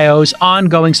Gun.io's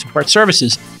ongoing support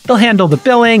services. They'll handle the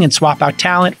billing and swap out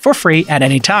talent for free at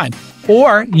any time.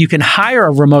 Or you can hire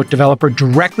a remote developer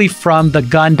directly from the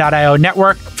Gun.io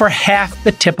network for half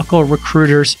the typical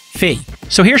recruiter's fee.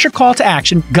 So here's your call to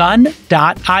action.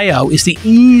 Gun.io is the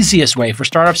easiest way for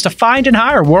startups to find and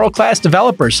hire world-class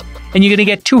developers. And you're going to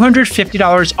get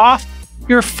 $250 off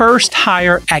your first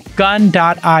hire at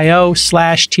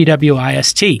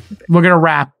gun.io/TWIST. We're going to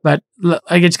wrap, but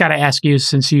I just got to ask you,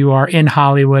 since you are in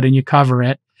Hollywood and you cover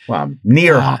it. Well,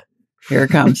 near. Here it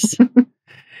comes.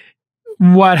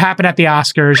 What happened at the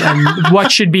Oscars and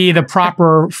what should be the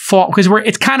proper fall? Because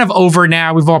it's kind of over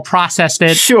now. We've all processed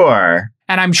it. Sure.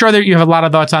 And I'm sure that you have a lot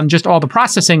of thoughts on just all the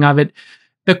processing of it.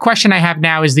 The question I have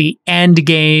now is the end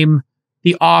game,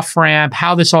 the off-ramp,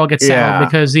 how this all gets settled,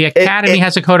 because the Academy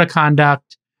has a code of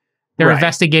conduct. They're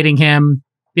investigating him.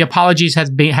 The apologies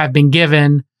have been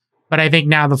given. But I think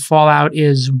now the fallout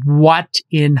is what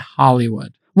in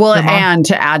Hollywood? Well, and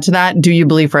to add to that, do you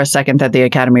believe for a second that the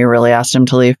Academy really asked him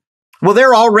to leave? Well,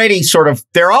 they're already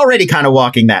kind of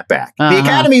walking that back. The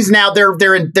Academy's now they're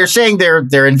saying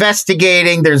they're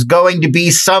investigating. There's going to be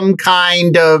some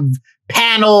kind of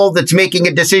panel that's making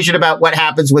a decision about what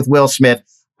happens with Will Smith.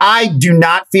 I do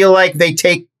not feel like they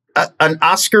take an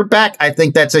Oscar back. I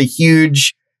think that's a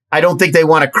huge, I don't think they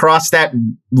want to cross that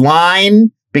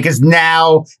line, because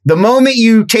now the moment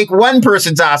you take one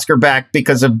person's Oscar back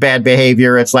because of bad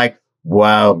behavior, it's like,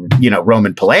 well,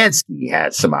 Roman Polanski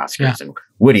has some Oscars, and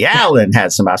Woody Allen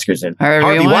has some Oscars, and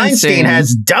Harvey Weinstein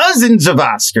has dozens of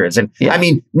Oscars. And I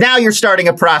mean, now you're starting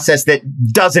a process that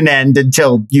doesn't end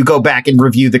until you go back and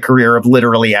review the career of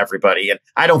literally everybody. And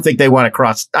I don't think they want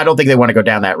to go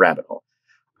down that rabbit hole.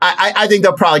 I think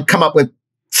they'll probably come up with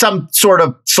some sort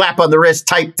of slap on the wrist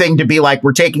type thing to be like,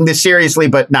 we're taking this seriously,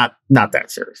 but not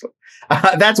that seriously.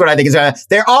 That's what I think is.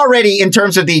 They're already, in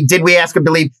terms of the did we ask him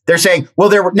to leave, they're saying, well,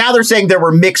 they're saying there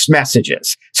were mixed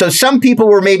messages. So some people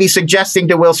were maybe suggesting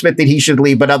to Will Smith that he should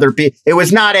leave, but other people, it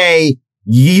was not a,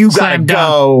 you gotta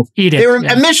go. Eat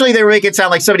it. Initially, they were making it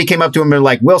sound like somebody came up to him and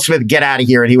like, Will Smith, get out of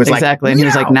here. And he was and he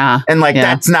was like, nah. And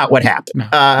that's not what happened.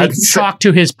 No. He talked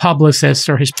to his publicist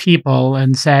or his people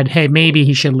and said, hey, maybe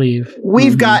he should leave.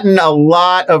 We've gotten a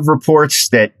lot of reports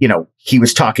that, he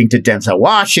was talking to Denzel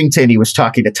Washington. He was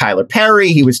talking to Tyler Perry.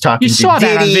 He was talking to Diddy. You saw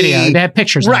that on video. They had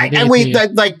pictures. Right. And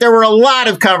there were a lot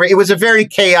of it was a very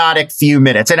chaotic few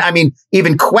minutes. And I mean,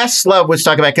 even Questlove was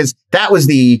talking about, because that was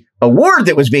the award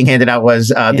that was being handed out, was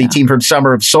the team from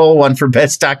Summer of Soul won for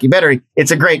Best Documentary. It's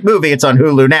a great movie. It's on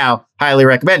Hulu now. Highly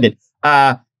recommended.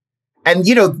 And,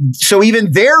 so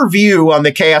even their view on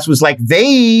the chaos was like,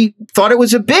 they thought it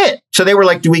was a bit. So they were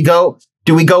like, do we go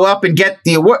up and get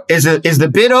the award? Is the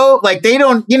bid like they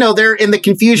don't, they're in the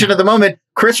confusion of the moment.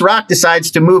 Chris Rock decides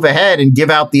to move ahead and give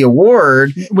out the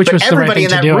award, which was everybody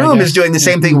in that room is doing the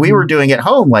same thing we were doing at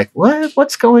home. Like,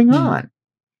 what's going on?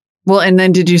 Well, and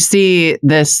then did you see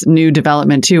this new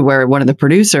development too, where one of the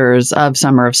producers of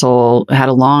Summer of Soul had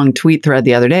a long tweet thread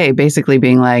the other day, basically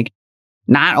being like,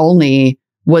 not only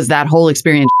was that whole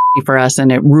experience for us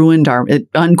and it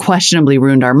unquestionably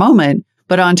ruined our moment,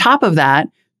 but on top of that,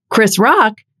 Chris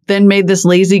Rock then made this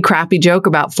lazy, crappy joke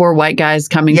about 4 white guys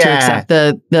coming to accept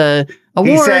the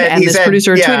award. And this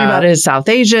producer tweeted about it as South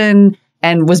Asian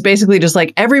and was basically just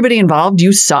like, everybody involved,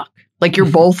 you suck. Like,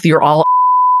 you're all.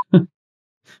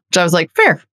 Which I was like,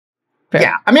 fair.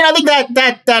 Yeah. I mean, I think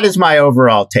that is my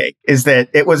overall take, is that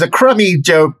it was a crummy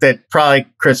joke that probably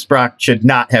Chris Rock should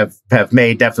not have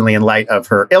made, definitely in light of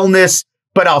her illness.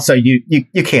 But also you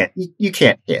can't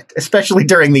hit, especially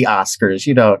during the Oscars.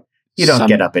 You don't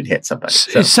get up and hit somebody.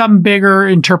 So. Some bigger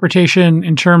interpretation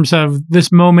in terms of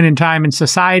this moment in time in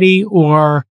society,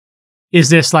 or is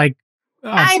this like?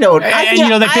 I don't.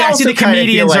 I see the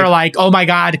comedians are like, "Oh my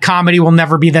God, comedy will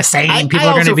never be the same." People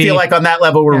are going to be. Feel like on that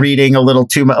level we're reading a little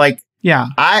too much. Like,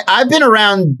 I've been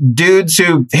around dudes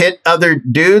who hit other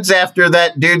dudes after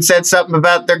that dude said something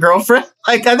about their girlfriend.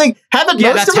 Like, I think haven't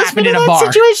most of us been in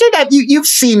that situation? You've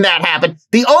seen that happen.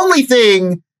 The only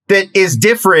thing that is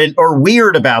different or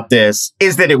weird about this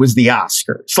is that it was the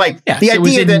Oscars. Like, the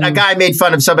idea that a guy made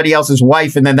fun of somebody else's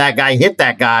wife and then that guy hit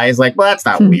that guy is like, well, that's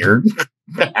not weird.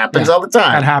 That happens all the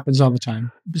time. That happens all the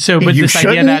time. So, but this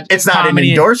idea that it's not an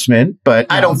endorsement, but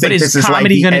I don't think this is like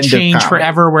the end of comedy. Is comedy going to change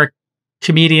forever, where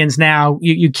comedians now,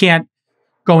 you can't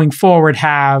going forward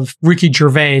have Ricky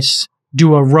Gervais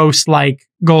do a roast like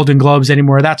Golden Globes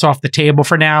anymore? That's off the table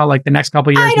for now. Like the next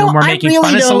couple of years, no more making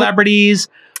fun of celebrities.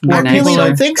 I really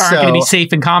don't think so. Aren't going to be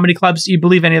safe in comedy clubs. Do you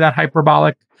believe any of that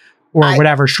hyperbolic or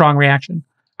whatever strong reaction?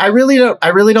 I really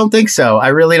don't think so. I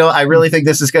really think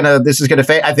this is gonna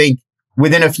fade. I think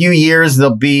within a few years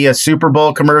there'll be a Super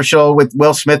Bowl commercial with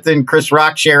Will Smith and Chris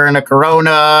Rock sharing a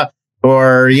Corona,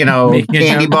 or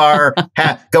candy bar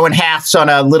going halves on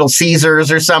a Little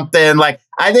Caesars or something. Like,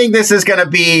 I think this is gonna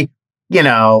be.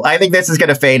 I think this is going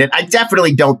to fade. And I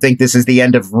definitely don't think this is the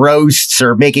end of roasts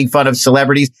or making fun of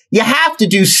celebrities. You have to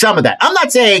do some of that. I'm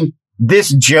not saying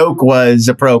this joke was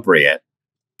appropriate.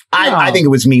 I think it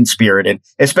was mean-spirited,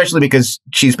 especially because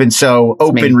she's been so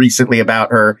open recently about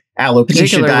her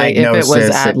alopecia diagnosis. If it was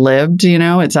ad-libbed,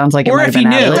 it sounds like it might have been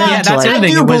ad-libbed. Yeah, that's I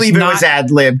do believe it was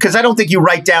ad-libbed, because I don't think you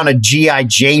write down a G.I.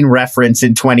 Jane reference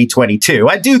in 2022.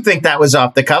 I do think that was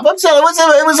off the cuff. So it was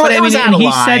out of line.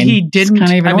 He said he didn't.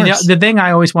 The thing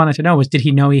I always wanted to know was, did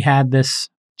he know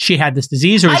she had this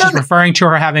disease, or was he referring to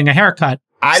her having a haircut?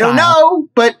 I don't know,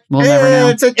 but we'll never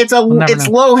know. It's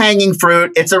low hanging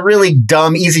fruit. It's a really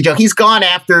dumb, easy joke. He's gone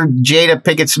after Jada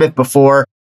Pinkett Smith before.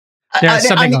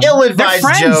 An ill-advised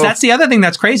joke. That's the other thing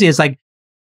that's crazy. Is like,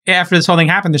 after this whole thing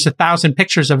happened, there's 1,000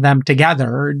 pictures of them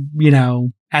together,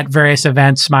 at various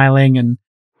events, smiling and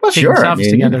taking selfies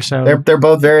together. So they're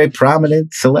both very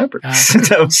prominent celebrities.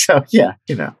 Yeah,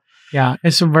 Yeah,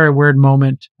 it's a very weird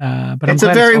moment. But it's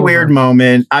a very weird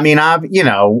moment. I mean,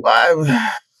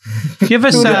 Give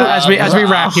us as we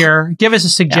wrap here. Give us a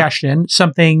suggestion,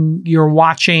 something you're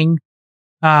watching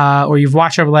or you've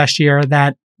watched over the last year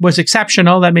that was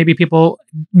exceptional that maybe people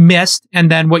missed,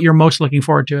 and then what you're most looking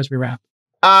forward to as we wrap.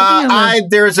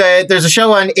 There's a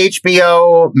show on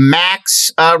HBO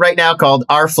Max right now called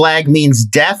Our Flag Means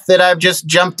Death that I've just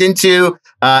jumped into.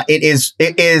 It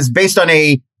is based on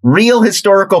a real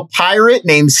historical pirate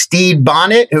named Stede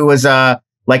Bonnet, who was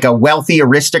like a wealthy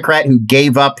aristocrat who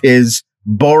gave up his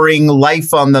boring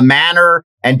life on the manor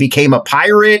and became a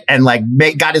pirate and like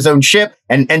got his own ship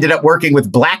and ended up working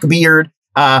with Blackbeard.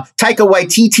 Taika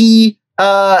Waititi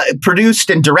produced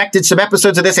and directed some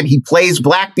episodes of this, and he plays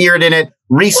Blackbeard in it.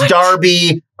 Reese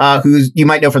Darby, who you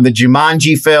might know from the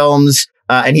Jumanji films,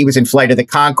 and he was in Flight of the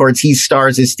Conchords. He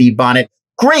stars as Stede Bonnet.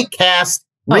 Great cast,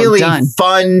 really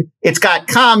fun. It's got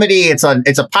comedy. It's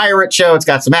a pirate show. It's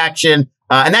got some action,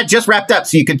 and that just wrapped up.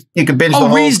 So you could binge the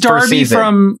whole Reese Darby season.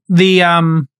 From the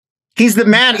He's the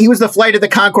man. He was the Flight of the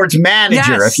Conchords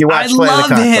manager. Yes, if you watch I Flight of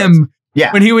the Conchords. him.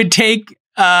 Yeah, when he would take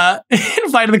in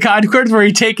Flight of the Conchords, where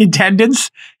he'd take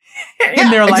attendance in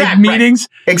their like meetings.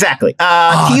 Right. Exactly.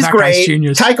 He's great.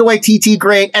 Taika Waititi,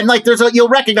 great. And like, you'll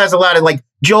recognize a lot of like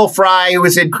Joel Fry, who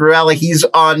was in Cruella. He's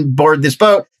on board this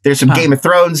boat. There's some Game of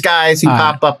Thrones guys who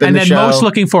pop up in the show. And then most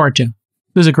looking forward to.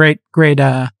 This is a great.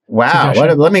 Wow.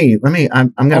 Let me.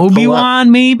 I'm going to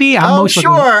Obi-Wan maybe.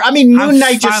 Sure. I mean, Moon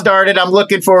Knight just started. I'm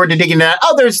looking forward to digging that.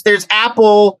 Oh, there's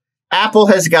Apple. Apple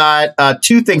has got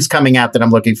two things coming out that I'm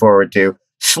looking forward to.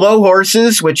 Slow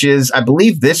Horses, which is, I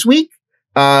believe, this week.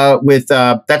 That's with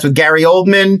Gary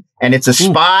Oldman, and it's a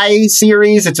spy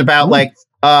series. It's about like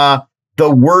the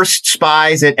worst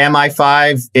spies at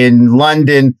MI5 in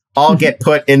London all get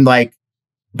put in like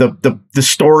the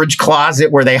storage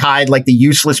closet where they hide like the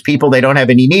useless people they don't have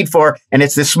any need for. And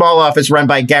it's this small office run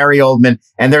by Gary Oldman,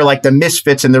 and they're like the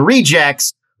misfits and the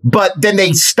rejects. But then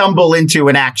they stumble into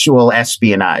an actual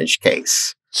espionage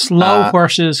case. Slow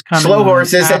Horses. Slow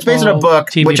Horses. That's based on a book,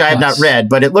 TV which I have not read,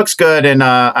 but it looks good. And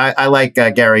I like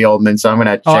Gary Oldman, so I'm going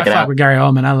to check it out. With Gary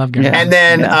Oldman. I love Gary Oldman. And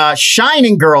then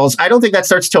Shining Girls. I don't think that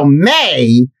starts till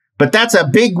May, but that's a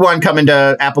big one coming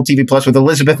to Apple TV Plus with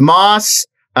Elizabeth Moss.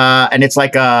 And it's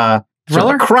like a sort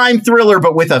of a crime thriller,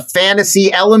 but with a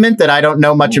fantasy element that I don't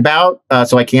know much about,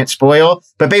 so I can't spoil.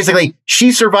 But basically,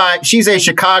 she survived. She's a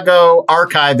Chicago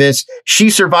archivist. She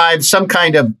survived some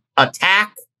kind of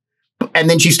attack. And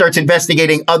then she starts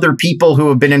investigating other people who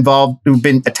have been involved, who've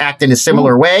been attacked in a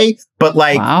similar way, but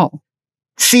like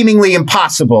seemingly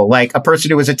impossible. Like a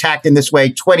person who was attacked in this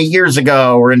way 20 years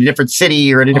ago or in a different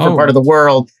city or in a different part of the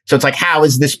world. So it's like, how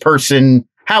is this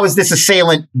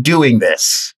assailant doing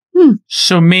this?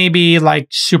 So maybe like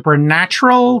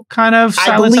supernatural kind of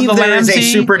Silence I believe there is a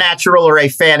supernatural or a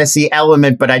fantasy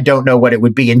element, but I don't know what it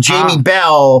would be. And Jamie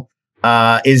Bell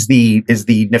is the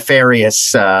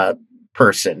nefarious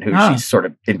person who she's sort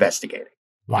of investigating.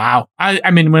 Wow.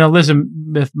 I mean, when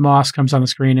Elizabeth Moss comes on the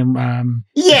screen and I mean,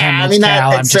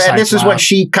 this is what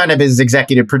she kind of is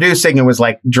executive producing and was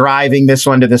like driving this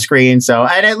one to the screen. So,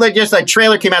 and it just like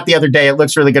trailer came out the other day. It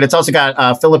looks really good. It's also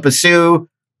got Philippa Sue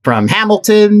from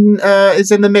Hamilton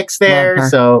is in the mix there.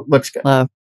 So looks good. Love.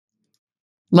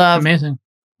 Amazing.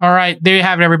 All right. There you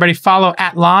have it, everybody. Follow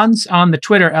 @Lons on the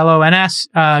Twitter, LONS.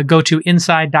 Go to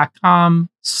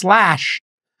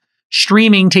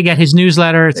inside.com/streaming to get his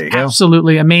newsletter. It's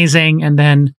absolutely amazing. And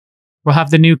then we'll have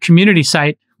the new community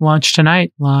site launch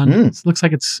tonight, Lon. It looks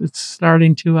like it's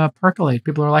starting to percolate.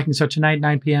 People are liking it. So tonight,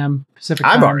 9 p.m. Pacific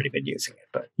time. I've already been using it,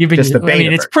 but you've been just using it. I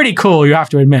mean, it's pretty cool, you have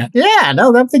to admit. Yeah,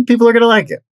 no, I think people are going to like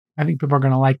it. I think people are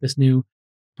going to like this new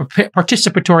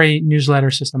participatory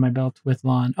newsletter system I built with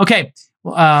Lon. Okay.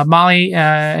 Molly,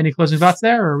 any closing thoughts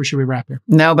there, or should we wrap here?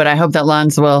 No, but I hope that Lon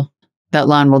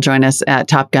will join us at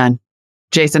Top Gun.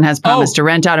 Jason has promised to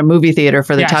rent out a movie theater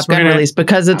for the Top Gun release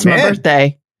because it's my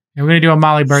birthday. And we're going to do a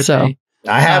Molly birthday. So,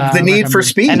 I have the Need for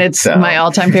Speed. And it's my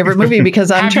all-time favorite movie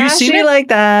because I'm trashy like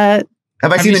that.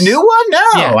 Have I seen the new one?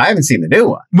 No, I haven't seen the new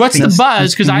one. What's the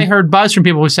buzz? Because I heard buzz from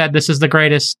people who said this is the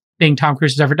greatest thing Tom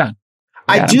Cruise has ever done.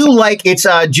 I do like it's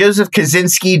Joseph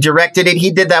Kosinski directed it.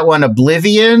 He did that one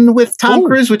Oblivion with Tom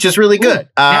Cruise, which is really good.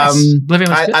 Oblivion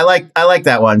was good. I like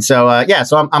that one. So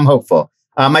so I'm hopeful.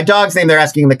 My dog's name they're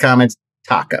asking in the comments,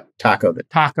 Taco. Taco.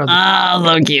 Oh,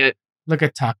 so cute. Look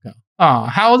at Taco. Oh,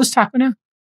 how old is Taco now?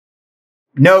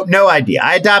 No idea.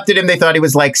 I adopted him. They thought he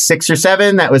was like 6 or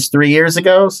 7. That was 3 years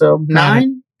ago. So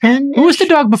 9, 10. Who was the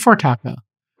dog before Taco?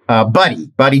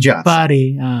 Buddy Johnson.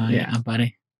 Buddy.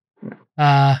 Buddy.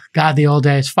 God, the old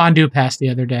days. Fondue passed the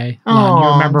other day.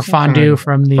 You remember Fondue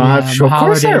from the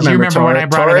holidays? You remember when I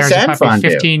brought her there? It was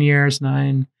 15 years,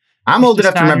 9. I'm old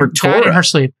enough to remember Tora. In her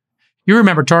sleep. You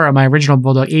remember Toro, my original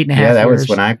bulldog, 8.5 years. Yeah, that was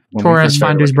when Torres,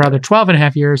 Fondu's brother,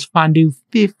 12.5 years. Fondu,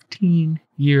 15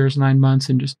 years, 9 months,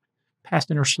 and just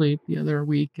passed in her sleep the other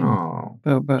week.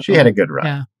 And, she had a good run.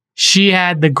 Yeah. She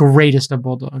had the greatest of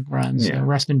bulldog runs. Yeah.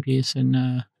 Rest in peace.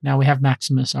 And now we have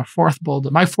Maximus, our fourth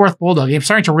bulldog. My fourth bulldog. I'm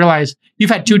starting to realize you've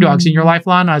had 2 dogs in your life,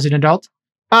 Lon, as an adult?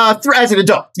 As an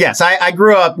adult, yes. I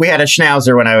grew up. We had a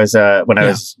Schnauzer when I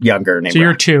was younger. So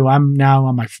you're 2. I'm now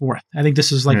on my 4th. I think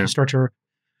this is like you start to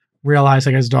realize,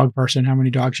 like as a dog person, how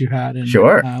many dogs you had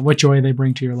and what joy they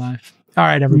bring to your life. All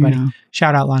right, everybody. Yeah.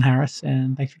 Shout out Lon Harris,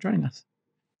 and thanks for joining us.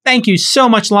 Thank you so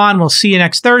much, Lon. We'll see you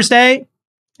next Thursday.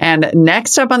 And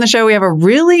next up on the show, we have a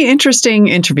really interesting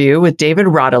interview with David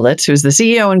Rodolitz, who's the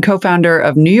CEO and co-founder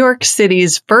of New York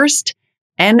City's first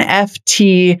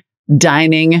NFT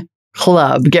dining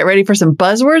club. Get ready for some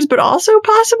buzzwords, but also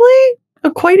possibly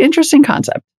a quite interesting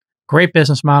concept. Great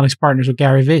business model. He's partners with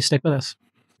Gary Vee. Stick with us.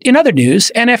 In other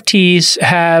news, NFTs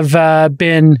have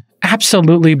been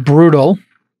absolutely brutal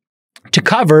to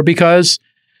cover because,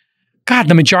 God,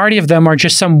 the majority of them are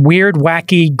just some weird,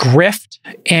 wacky grift,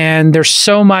 and there's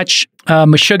so much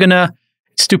mashugana,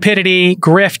 stupidity,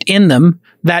 grift in them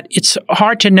that it's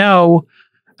hard to know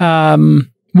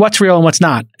what's real and what's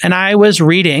not. And I was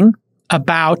reading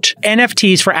about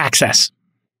NFTs for access,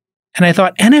 and I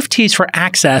thought NFTs for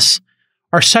access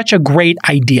are such a great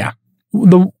idea.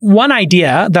 The one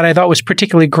idea that I thought was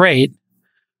particularly great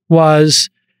was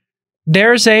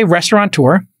there's a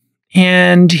restaurateur,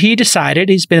 and he decided,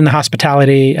 he's been in the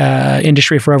hospitality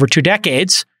industry for over 2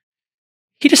 decades.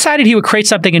 He decided he would create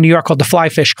something in New York called the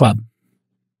FlyFish Club,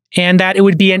 and that it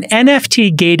would be an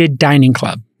NFT-gated dining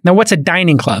club. Now, what's a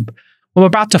dining club? Well, we're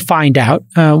about to find out.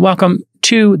 Welcome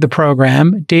to the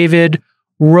program, David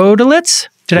Rodolitz.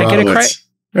 Did I get it correct?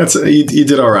 You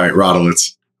did all right,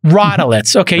 Rodolitz.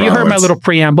 Rodolitz. Okay, you heard my little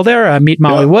preamble there. Meet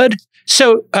Molly Wood.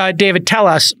 So, David, tell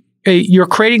us, you're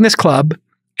creating this club,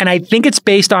 and I think it's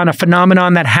based on a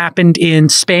phenomenon that happened in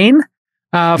Spain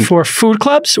for food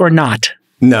clubs, or not?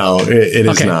 No, it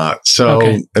is not.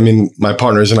 So, I mean, my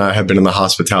partners and I have been in the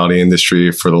hospitality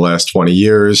industry for the last 20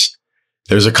 years.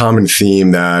 There's a common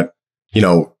theme that,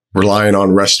 relying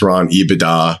on restaurant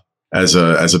EBITDA as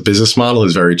a business model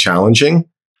is very challenging.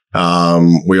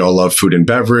 We all love food and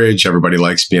beverage. Everybody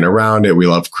likes being around it. We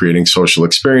love creating social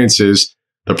experiences.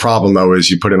 The problem, though, is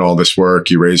you put in all this work,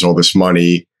 you raise all this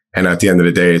money, and at the end of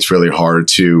the day, it's really hard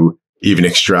to even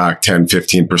extract 10,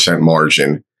 15%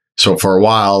 margin. So for a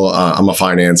while, I'm a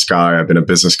finance guy. I've been a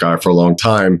business guy for a long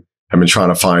time. I've been trying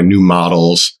to find new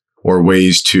models or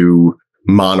ways to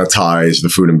monetize the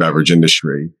food and beverage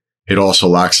industry. It also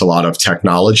lacks a lot of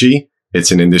technology.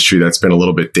 It's an industry that's been a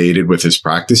little bit dated with its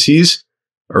practices.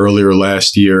 Earlier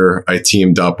last year, I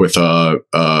teamed up with a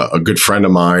good friend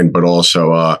of mine, but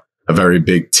also a very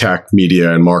big tech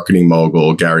media and marketing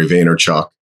mogul, Gary Vaynerchuk.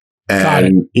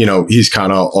 And, he's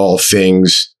kind of all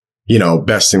things,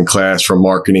 best in class from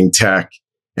marketing tech.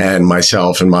 And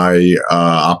myself and my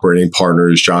operating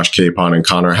partners, Josh Capon and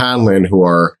Connor Hanlon, who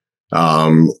are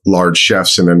large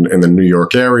chefs in the New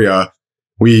York area,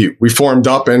 we formed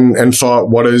up and thought,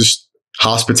 what does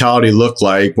hospitality look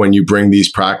like when you bring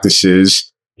these practices,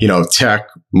 tech,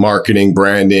 marketing,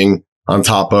 branding on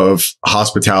top of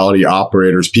hospitality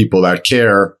operators, people that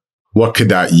care? What could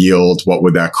that yield? What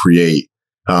would that create?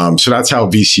 So that's how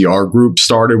VCR Group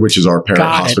started, which is our parent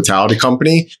hospitality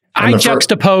company. I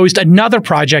juxtaposed another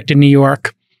project in New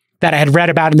York that I had read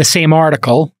about in the same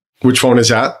article. Which one is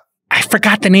that? I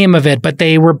forgot the name of it, but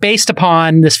they were based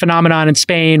upon this phenomenon in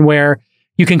Spain where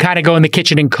you can kind of go in the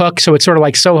kitchen and cook. So it's sort of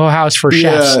like Soho House for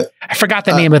chefs. I forgot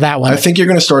the name of that one. I think you're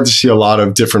going to start to see a lot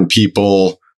of different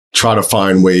people try to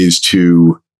find ways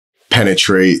to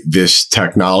penetrate this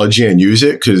technology and use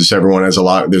it, because there's a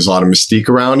lot of mystique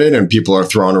around it and people are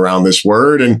throwing around this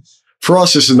word. And for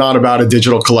us, this is not about a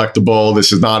digital collectible.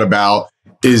 This is not about,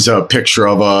 is a picture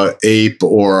of a ape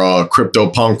or a crypto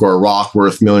punk or a rock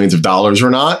worth millions of dollars or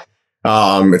not.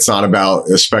 It's not about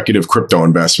a speculative crypto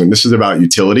investment. This is about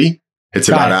utility. It's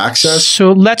about access.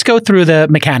 So let's go through the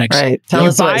mechanics. Right. How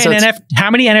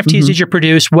many NFTs did you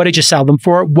produce? What did you sell them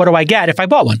for? What do I get if I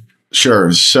bought one?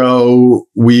 Sure. So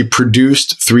we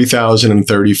produced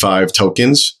 3,035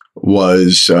 tokens,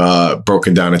 was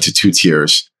broken down into 2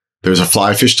 tiers. There's a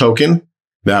FlyFish token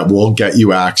that will get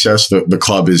you access. The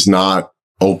club is not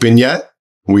open yet.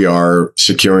 We are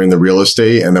securing the real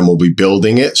estate and then we'll be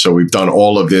building it. So we've done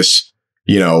all of this,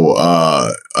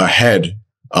 ahead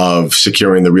of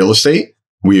securing the real estate.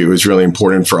 It was really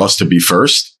important for us to be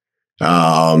first.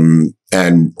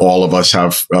 And all of us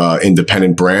have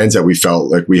independent brands that we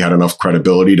felt like we had enough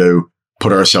credibility to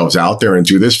put ourselves out there and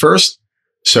do this first.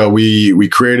 So we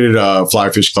created a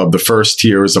FlyFish Club. The first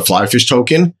tier is the FlyFish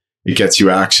token. It gets you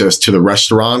access to the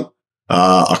restaurant,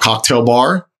 a cocktail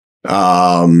bar,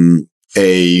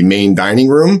 a main dining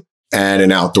room, and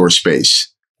an outdoor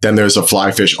space. Then there's a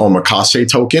FlyFish Omakase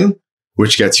token,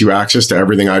 which gets you access to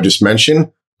everything I just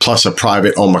mentioned, plus a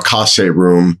private omakase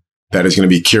room that is going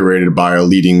to be curated by a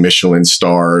leading Michelin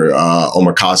star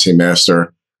omakase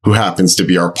master who happens to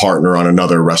be our partner on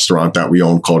another restaurant that we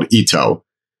own called Ito.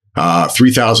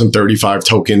 3,035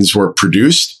 tokens were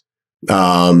produced.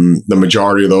 The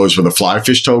majority of those were the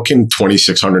FlyFish token,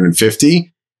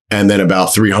 2,650. And then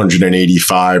about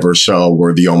 385 or so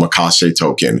were the omakase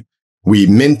token. We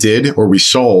minted, or we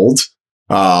sold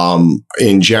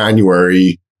in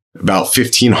January about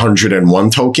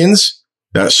 1,501 tokens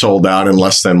that sold out in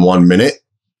less than 1 minute.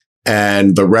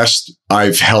 And the rest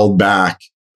I've held back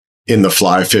in the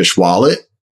FlyFish wallet.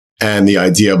 And the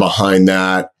idea behind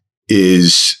that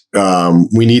is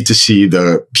we need to see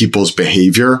the people's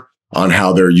behavior on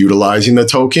how they're utilizing the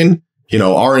token. You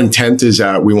know, our intent is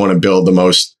that we want to build the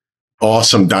most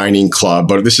awesome dining club,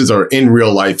 but this is our in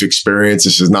real life experience.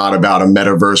 This is not about a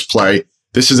metaverse play.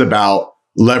 This is about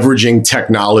leveraging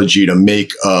technology to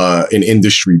make an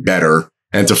industry better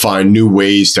and to find new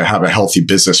ways to have a healthy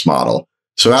business model.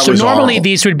 So normally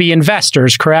these would be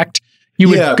investors, correct? You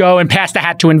would go and pass the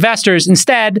hat to investors.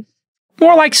 Instead,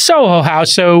 more like Soho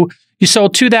House. So you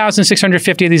sold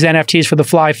 2,650 of these NFTs for the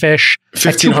FlyFish.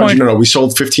 1,500. No, we sold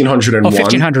 1,501.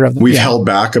 1,500 of them. We've held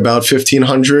back about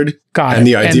 1,500. Got it. And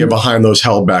the idea behind those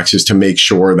held backs is to make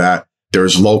sure that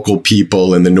there's local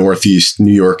people in the Northeast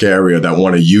New York area that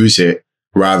want to use it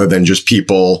rather than just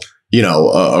people, you know,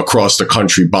 across the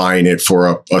country buying it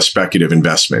for a speculative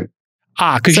investment.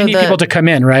 Because you need people to come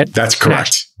in, right? That's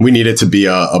correct. We need it to be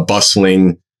a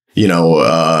bustling, you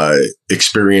know,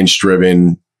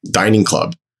 experience-driven dining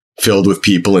club filled with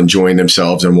people enjoying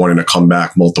themselves and wanting to come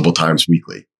back multiple times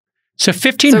weekly. So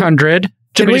 1,500.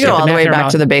 Can we go all the way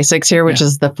back to the basics here, which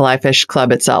is the FlyFish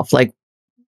Club itself? Like,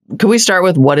 could we start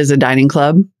with what is a dining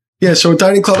club? Yeah, so a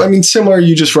dining club, I mean, similar,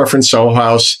 you just referenced Soho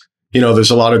House. You know,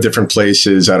 there's a lot of different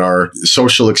places that are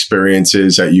social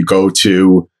experiences that you go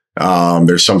to.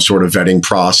 There's some sort of vetting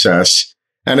process.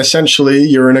 And essentially,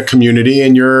 you're in a community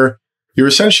and you're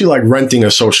essentially like renting a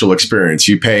social experience.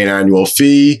 You pay an annual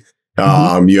fee.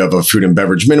 You have a food and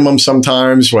beverage minimum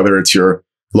sometimes, whether it's your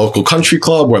local country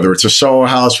club, whether it's a Soho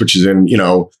House, which is in, you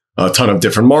know, a ton of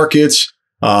different markets,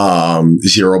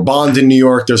 Zero Bond in New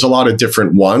York. There's a lot of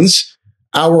different ones.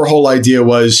 Our whole idea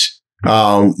was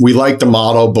we like the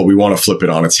model, but we want to flip it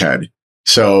on its head.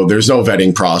 So there's no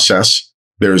vetting process.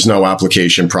 There's no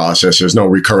application process. There's no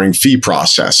recurring fee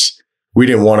process. We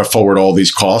didn't want to forward all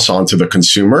these costs onto the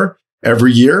consumer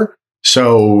every year.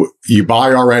 So you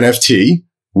buy our NFT.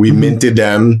 We minted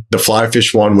them. The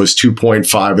FlyFish one was 2.5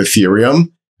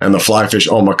 Ethereum and the FlyFish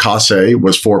Omakase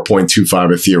was 4.25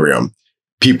 Ethereum.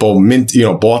 People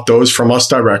bought those from us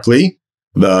directly.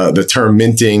 The term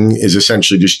minting is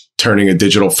essentially just turning a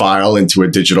digital file into a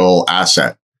digital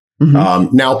asset.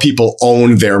 Now people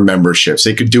own their memberships.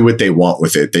 They could do what they want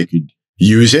with it. They could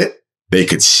use it. They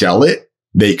could sell it.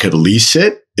 They could lease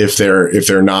it if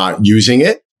they're not using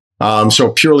it. So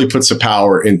it purely puts the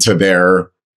power into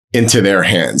their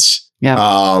hands.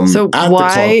 Yeah. So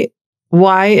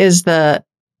why is the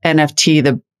NFT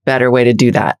the better way to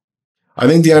do that? I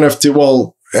think the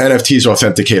NFTs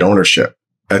authenticate ownership.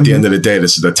 At the end of the day,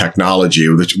 this is the technology,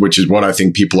 which is what I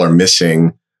think people are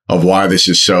missing of why this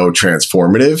is so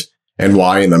transformative and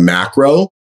why in the macro,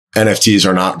 NFTs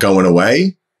are not going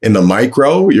away. In the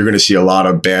micro, you're going to see a lot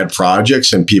of bad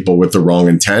projects and people with the wrong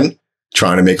intent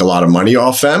trying to make a lot of money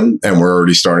off them. And we're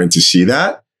already starting to see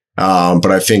that.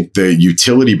 But I think the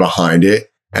utility behind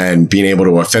it and being able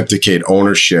to authenticate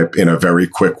ownership in a very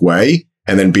quick way,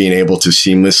 and then being able to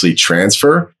seamlessly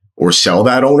transfer or sell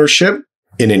that ownership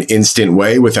in an instant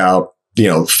way without,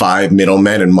 5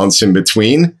 middlemen and months in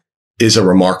between is a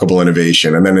remarkable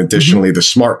innovation. And then additionally, the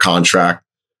smart contract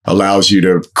allows you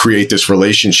to create this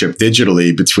relationship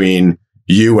digitally between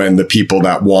you and the people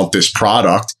that want this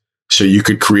product. So you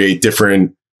could create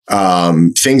different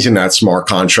things in that smart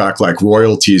contract like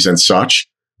royalties and such,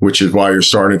 which is why you're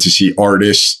starting to see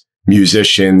artists,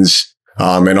 musicians,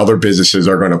 and other businesses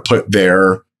are going to put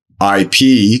their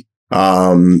IP,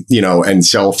 and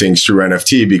sell things through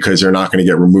NFT because they're not going to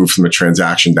get removed from the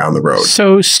transaction down the road.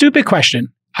 So stupid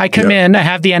question. I come in, I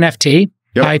have the NFT.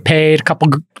 Yep. I paid a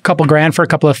couple grand for a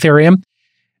couple of Ethereum.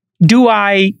 Do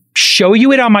I show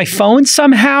you it on my phone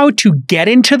somehow to get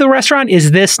into the restaurant?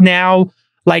 Is this now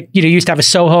like, you used to have a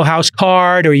Soho House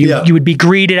card, or you would be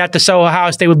greeted at the Soho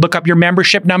House. They would look up your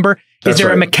membership number. Is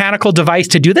there a mechanical device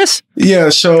to do this? Yeah.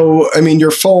 So, I mean,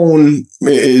 your phone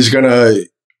is going to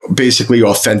basically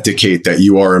authenticate that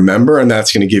you are a member, and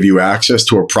that's going to give you access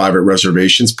to a private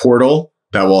reservations portal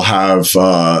that will have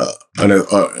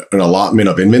an allotment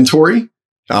of inventory.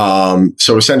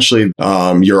 So essentially,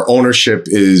 your ownership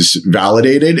is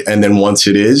validated. And then once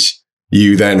it is,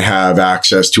 you then have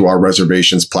access to our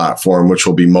reservations platform, which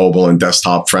will be mobile and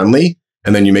desktop friendly.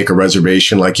 And then you make a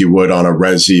reservation like you would on a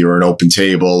Resi or an Open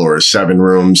Table or a 7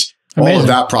 rooms. Amazing. All of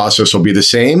that process will be the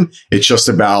same. It's just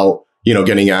about,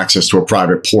 getting access to a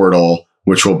private portal,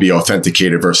 which will be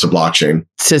authenticated versus the blockchain.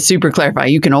 To super clarify,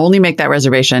 you can only make that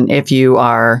reservation if you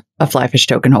are a FlyFish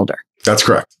token holder. That's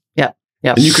correct. Yep.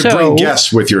 And you could bring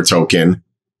guests with your token.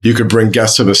 You could bring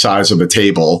guests to the size of a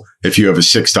table. If you have a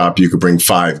 6-top, you could bring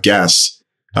 5 guests.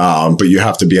 But you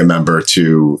have to be a member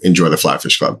to enjoy the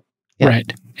FlyFish Club. Yep.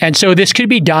 Right. And so this could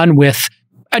be done with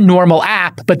a normal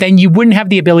app, but then you wouldn't have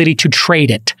the ability to trade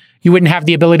it. You wouldn't have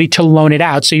the ability to loan it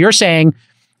out. So you're saying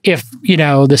if,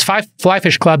 this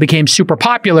FlyFish Club became super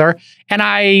popular and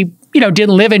I, didn't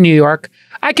live in New York,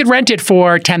 I could rent it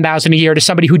for $10,000 a year to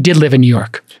somebody who did live in New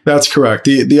York. That's correct.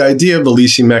 The idea of the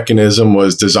leasing mechanism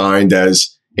was designed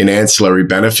as an ancillary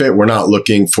benefit. We're not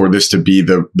looking for this to be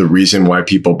the reason why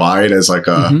people buy it as like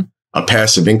a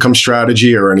passive income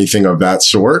strategy or anything of that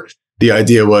sort. The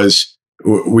idea was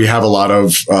we have a lot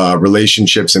of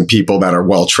relationships and people that are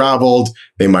well traveled.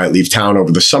 They might leave town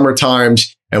over the summer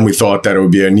times. And we thought that it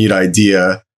would be a neat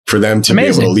idea for them to be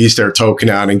able to lease their token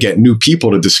out and get new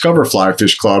people to discover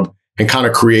FlyFish Club and kind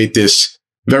of create this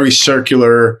very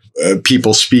circular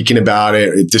people speaking about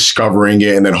it, discovering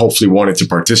it, and then hopefully wanting to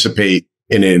participate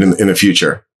in it in the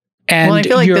future. And I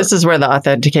feel like this is where the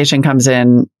authentication comes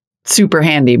in super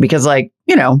handy because I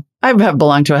have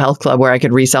belonged to a health club where I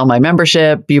could resell my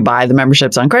membership. You buy the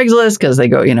memberships on Craigslist because they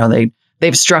go,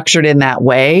 they've structured in that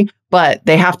way, but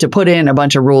they have to put in a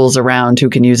bunch of rules around who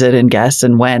can use it and guests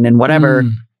and when and whatever,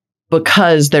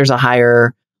 because there's a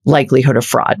higher likelihood of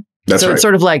fraud. That's right. It's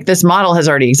sort of like this model has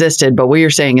already existed, but what you're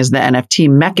saying is the NFT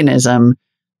mechanism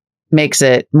makes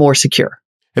it more secure.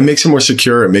 It makes it more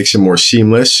secure. It makes it more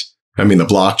seamless. I mean, the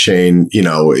blockchain,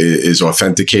 is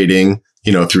authenticating,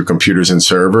 through computers and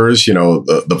servers,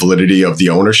 the validity of the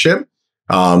ownership.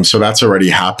 So that's already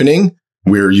happening.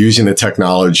 We're using the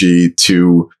technology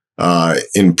to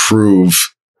improve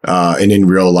an in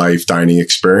real life dining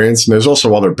experience. And there's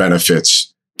also other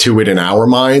benefits to it in our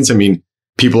minds. I mean,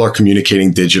 people are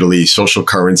communicating digitally. Social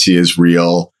currency is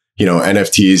real.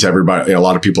 NFTs, everybody, a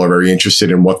lot of people are very interested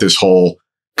in what this whole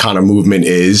kind of movement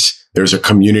is. There's a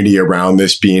community around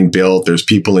this being built. There's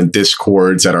people in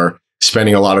Discords that are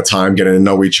spending a lot of time getting to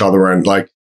know each other. And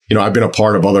I've been a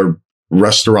part of other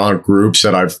restaurant groups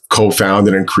that I've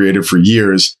co-founded and created for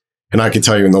years. And I can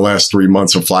tell you in the last 3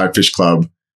 months of FlyFish Club,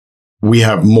 we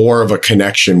have more of a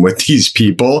connection with these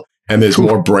people. And there's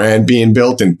more brand being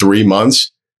built in 3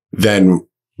 months than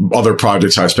other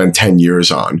projects I spent 10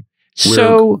 years on.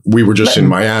 We were just in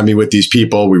Miami with these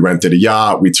people. We rented a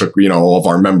yacht. We took, all of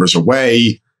our members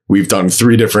away. We've done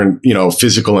 3 different,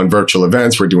 physical and virtual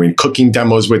events. We're doing cooking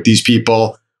demos with these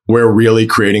people. We're really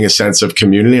creating a sense of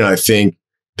community. And I think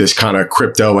this kind of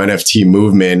crypto NFT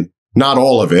movement, not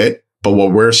all of it, but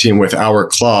what we're seeing with our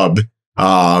club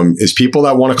is people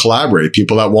that want to collaborate,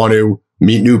 people that want to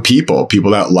meet new people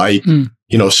that like,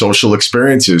 social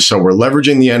experiences. So we're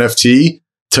leveraging the NFT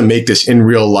to make this in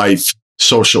real life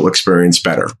social experience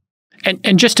better.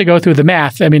 And just to go through the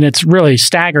math, I mean, it's really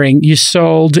staggering. You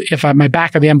sold, if I my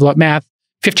back of the envelope math,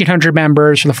 1,500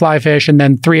 members for the FlyFish and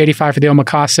then 385 for the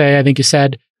Omakase, I think you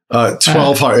said.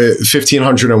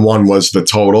 1,501 was the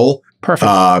total.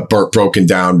 Perfect. Broken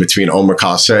down between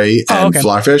Omakase and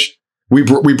FlyFish. We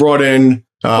brought in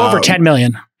over 10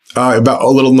 million. About a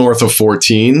little north of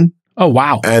 14. Oh,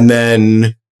 wow. And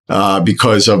then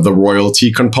because of the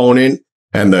royalty component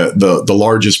and the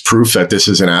largest proof that this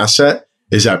is an asset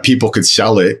is that people could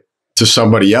sell it to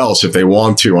somebody else if they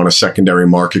want to on a secondary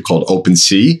market called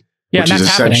OpenSea, which is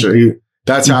essentially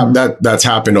that's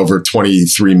happened over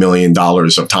 $23 million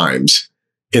of times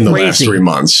in the last 3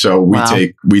 months. So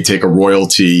we take a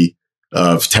royalty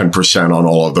of 10% on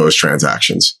all of those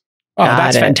transactions. Oh,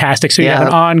 that's fantastic. So you have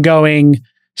an ongoing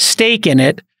stake in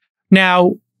it.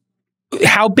 Now,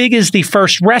 how big is the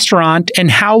first restaurant and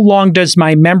how long does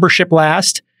my membership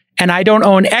last? And I don't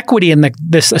own equity in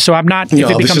this, so I'm not, if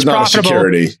it becomes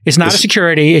profitable, it's not a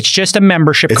security. It's just a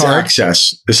membership card. It's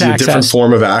access. This is a different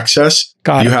form of access.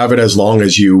 You have it as long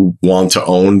as you want to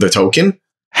own the token.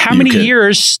 How many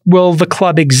years will the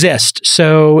club exist?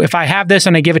 So if I have this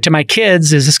and I give it to my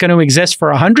kids, is this going to exist for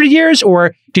 100 years?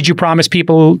 Or did you promise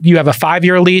people you have a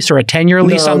 5-year lease or a 10-year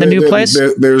lease on the new place?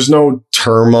 There's no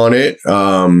term on it.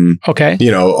 Okay.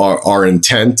 Our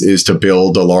intent is to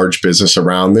build a large business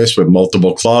around this with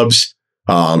multiple clubs,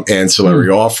 ancillary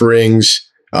offerings,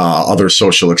 other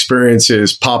social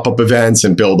experiences, pop-up events,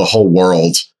 and build a whole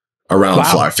world around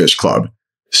FlyFish Club.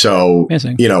 So,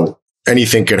 amazing.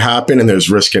 Anything could happen, and there's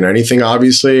risk in anything,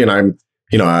 obviously. And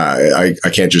I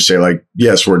can't just say like,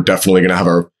 yes, we're definitely going to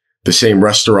have the same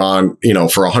restaurant,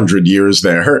 for 100 years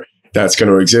there. That's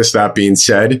going to exist. That being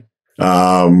said,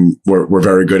 we're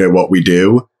very good at what we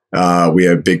do. We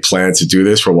have big plans to do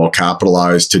this. We're well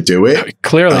capitalized to do it.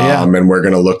 Clearly, yeah. And we're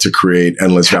going to look to create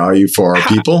endless value for our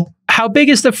people. How big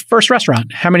is the first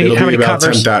restaurant? How many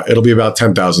covers? It'll be about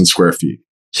 10,000 square feet.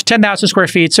 So 10,000 square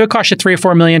feet. So it costs you $3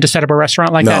 or $4 million to set up a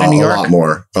restaurant like that in New York?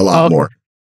 A lot more.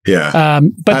 Yeah.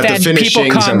 But then the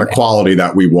finishings and the quality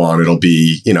that we want, it'll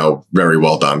be, very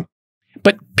well done.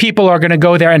 But people are going to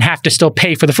go there and have to still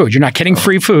pay for the food. You're not getting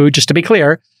free food, just to be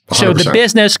clear. 100%. So the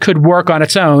business could work on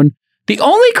its own. The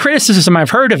only criticism I've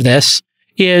heard of this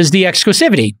is the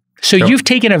exclusivity. So you've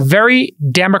taken a very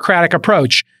democratic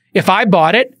approach. If I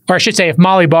bought it, or I should say if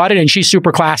Molly bought it and she's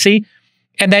super classy,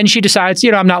 and then she decides,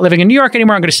 I'm not living in New York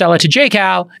anymore, I'm going to sell it to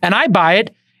JCal, and I buy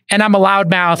it, and I'm a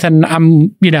loudmouth and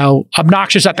I'm,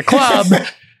 obnoxious at the club,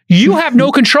 you have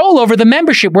no control over the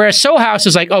membership. Whereas Soho House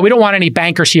is like, oh, we don't want any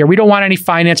bankers here. We don't want any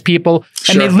finance people.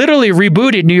 Sure. And they literally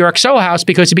rebooted New York Soho House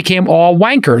because it became all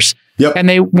wankers. Yep. And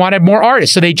they wanted more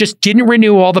artists. So they just didn't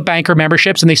renew all the banker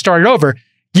memberships and they started over.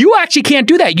 You actually can't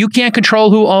do that. You can't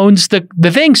control who owns the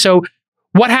thing. So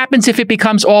what happens if it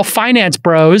becomes all finance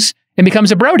bros and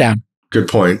becomes a bro down? Good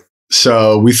point.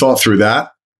 So we thought through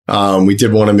that. We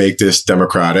did want to make this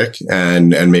democratic and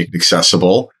make it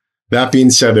accessible. That being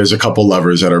said, there's a couple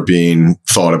levers that are being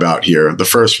thought about here. The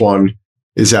first one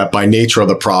is that by nature of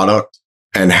the product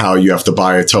and how you have to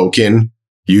buy a token,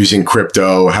 using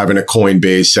crypto, having a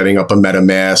Coinbase, setting up a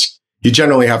MetaMask, you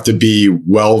generally have to be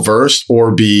well-versed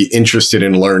or be interested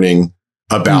in learning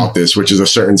about this, which is a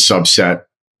certain subset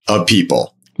of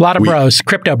people. A lot of bros,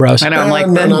 crypto bros. I know,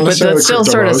 but that still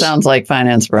sort of sounds like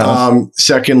finance bros.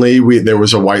 Secondly, there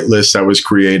was a whitelist that was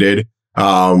created,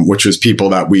 which was people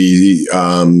that we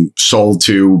sold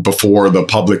to before the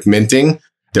public minting.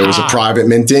 There was a private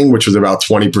minting, which was about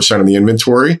 20% of the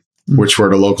inventory, which were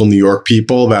the local New York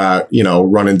people that,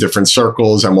 run in different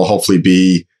circles and will hopefully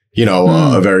be,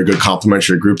 a very good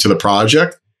complementary group to the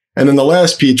project. And then the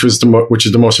last piece was which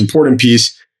is the most important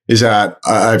piece, is that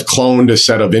I've cloned a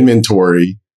set of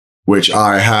inventory, which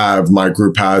my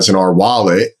group has in our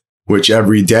wallet, which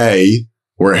every day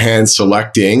we're hand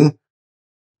selecting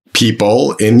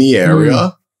people in the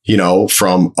area,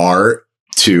 from art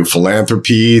to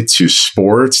philanthropy to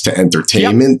sports to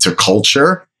entertainment to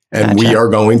culture. And we are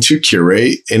going to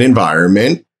curate an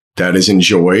environment that is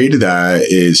enjoyed, that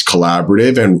is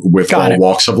collaborative and with all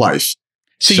walks of life.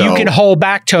 So you can hold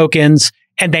back tokens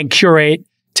and then curate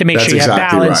to make sure you have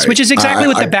balance, which is exactly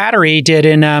what the Battery did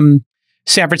in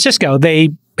San Francisco.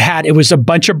 It was a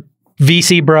bunch of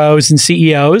VC bros and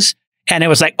CEOs. And it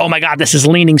was like, oh my God, this is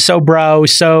leaning so bro,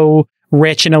 so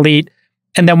rich and elite.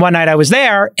 And then one night I was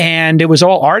there and it was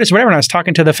all artists, whatever. And I was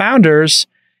talking to the founders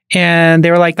and they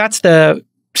were like, that's the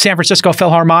San Francisco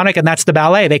Philharmonic and that's the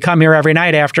ballet. They come here every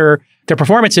night after their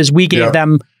performances. We gave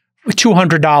them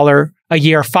 $200 a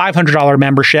year, $500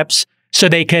 memberships so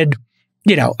they could,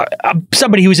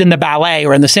 somebody who's in the ballet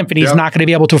or in the symphony is not going to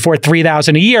be able to afford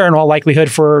 $3,000 a year in all likelihood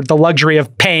for the luxury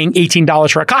of paying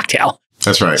 $18 for a cocktail.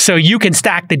 That's right. So you can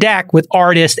stack the deck with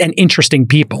artists and interesting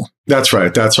people. That's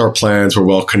right. That's our plans. We're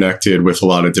well connected with a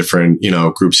lot of different,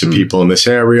 groups of people in this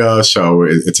area. So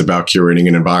it's about curating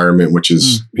an environment, which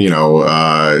is,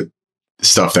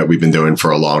 stuff that we've been doing for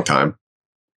a long time.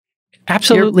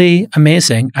 Absolutely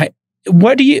amazing.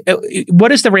 What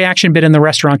has the reaction been in the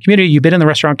restaurant community? You've been in the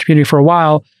restaurant community for a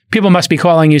while. People must be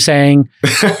calling you saying,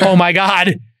 oh my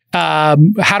God,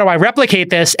 how do I replicate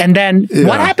this? And then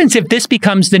what happens if this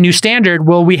becomes the new standard?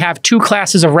 Will we have two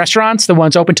classes of restaurants, the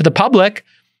ones open to the public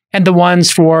and the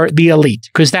ones for the elite?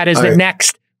 Because that is the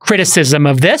next criticism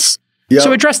of this. Yep.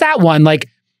 So address that one. Like,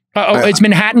 is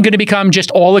Manhattan going to become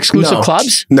just all exclusive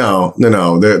clubs? No.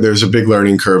 There's a big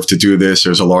learning curve to do this.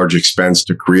 There's a large expense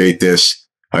to create this.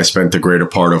 I spent the greater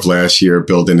part of last year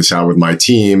building this out with my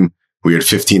team. We had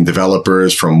 15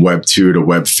 developers from Web 2 to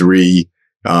Web 3.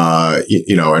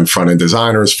 And front-end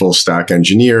designers, full stack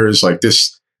engineers. Like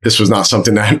this was not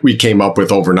something that we came up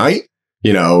with overnight.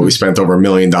 We spent over $1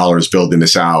 million building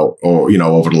this out,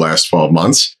 over the last 12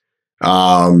 months.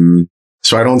 So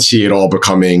So I don't see it all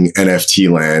becoming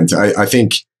NFT land. I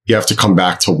think you have to come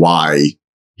back to why.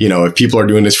 If people are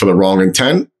doing this for the wrong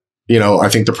intent, I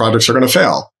think the projects are going to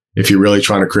fail. If you're really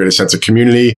trying to create a sense of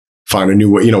community, find a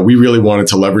new way, we really wanted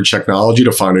to leverage technology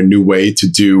to find a new way to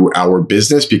do our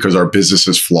business because our business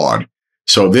is flawed.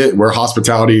 So we're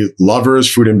hospitality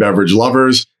lovers, food and beverage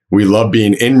lovers. We love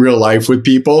being in real life with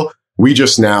people. We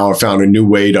just now found a new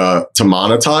way to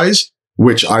monetize,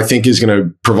 which I think is going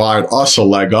to provide us a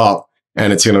leg up,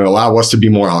 and it's going to allow us to be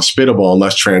more hospitable and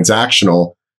less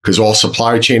transactional, because all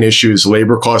supply chain issues,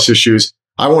 labor cost issues,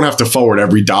 I won't have to forward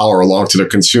every dollar along to the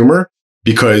consumer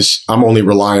because I'm only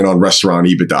relying on restaurant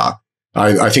EBITDA.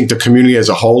 I think the community as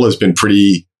a whole has been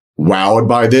pretty wowed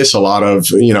by this. A lot of,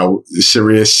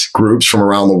 serious groups from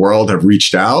around the world have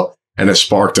reached out and has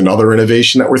sparked another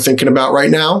innovation that we're thinking about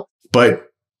right now. But,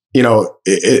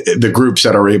 the groups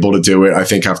that are able to do it, I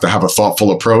think, have to have a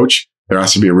thoughtful approach. There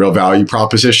has to be a real value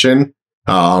proposition.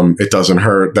 It doesn't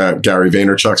hurt that Gary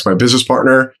Vaynerchuk's my business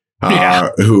partner,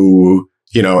 who,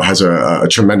 has a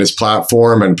tremendous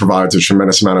platform and provides a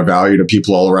tremendous amount of value to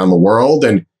people all around the world.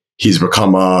 And he's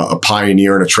become a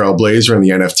pioneer and a trailblazer in the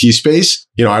NFT space.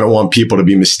 I don't want people to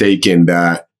be mistaken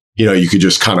that, you could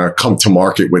just kind of come to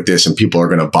market with this and people are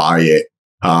going to buy it.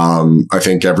 I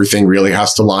think everything really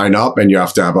has to line up, and you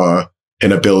have to have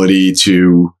an ability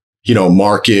to,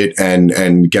 market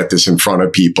and get this in front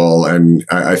of people. And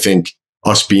I think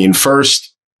us being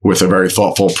first with a very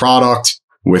thoughtful product,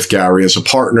 with Gary as a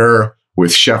partner,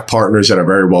 with chef partners that are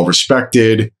very well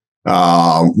respected,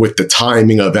 with the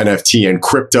timing of NFT and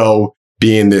crypto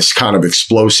being this kind of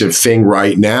explosive thing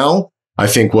right now, I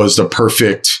think was the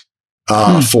perfect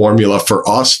formula for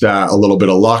us, that a little bit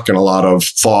of luck and a lot of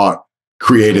thought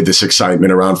created this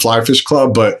excitement around FlyFish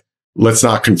Club. But let's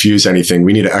not confuse anything.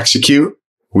 We need to execute.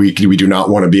 We do not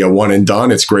want to be a one and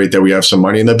done. It's great that we have some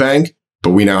money in the bank,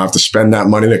 but we now have to spend that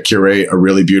money to curate a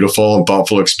really beautiful and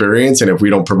thoughtful experience. And if we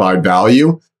don't provide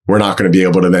value, we're not going to be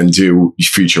able to then do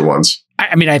future ones.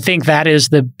 I mean, I think that is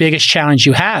the biggest challenge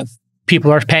you have.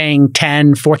 People are paying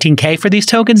 10, 14K for these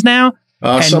tokens now.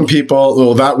 Some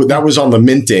people, well, that was on the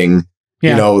minting.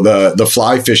 Yeah. The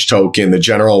FlyFish token, the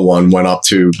general one, went up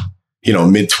to,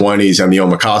 mid-20s, and the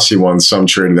Omakase one, some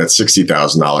traded at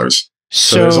 $60,000.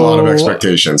 So there's a lot of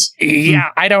expectations. Yeah,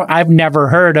 I've never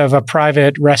heard of a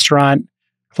private restaurant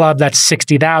club that's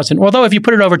 60,000. Although if you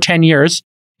put it over 10 years,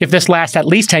 if this lasts at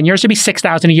least 10 years, it'd be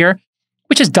 6,000 a year,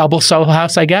 which is double Soho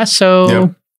House, I guess.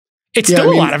 So it's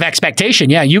still a lot of expectation.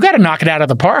 Yeah, you got to knock it out of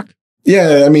the park.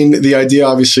 Yeah, I mean, the idea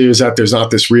obviously is that there's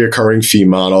not this reoccurring fee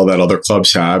model that other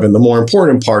clubs have. And the more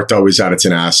important part, though, is that it's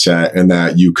an asset and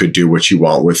that you could do what you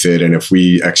want with it. And if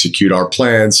we execute our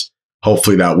plans,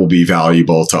 hopefully that will be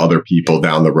valuable to other people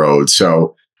down the road.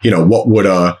 So, what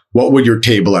would your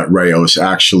table at Rayos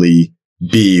actually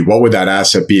be? What would that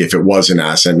asset be if it was an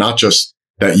asset? Not just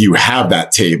that you have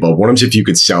that table. What if you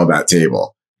could sell that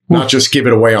table? Not just give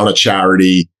it away on a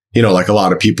charity, like a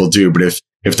lot of people do, but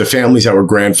if the families that were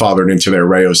grandfathered into their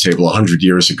Rayos table 100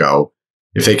 years ago,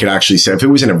 if they could actually say, if it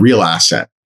was in a real asset.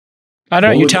 I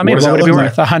don't know. You tell me, what would it be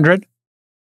worth? 100?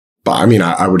 But I mean,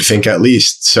 I would think at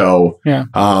least. So,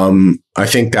 I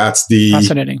think that's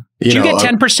fascinating. Do you get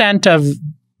 10% of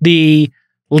the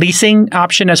leasing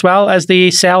option as well as the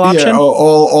sale option? Yeah,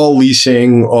 all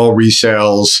leasing, all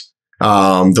resales.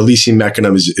 The leasing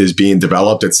mechanism is being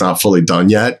developed. It's not fully done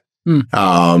yet.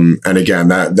 And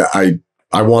again,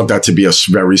 I want that to be a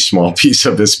very small piece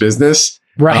of this business.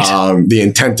 Right. The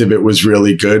intent of it was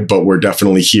really good, but we're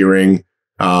definitely hearing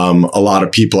a lot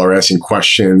of people are asking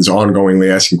questions,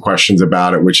 ongoingly asking questions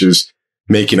about it, which is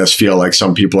making us feel like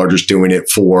some people are just doing it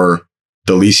for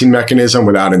the leasing mechanism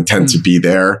without intent to be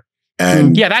there.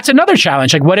 And that's another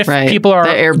challenge. Like, what if people are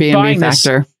the Airbnb buying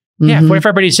factor? Yeah. What if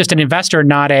everybody's just an investor,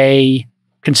 not a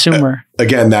consumer?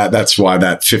 Again, that's why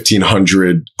that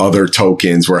 1,500 other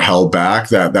tokens were held back.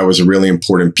 That was a really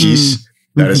important piece.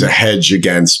 That is a hedge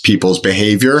against people's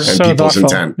behavior and people's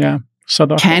intent. Yeah. So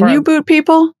can you boot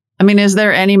people? I mean, is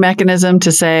there any mechanism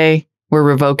to say we're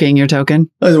revoking your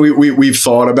token? We've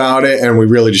thought about it, and we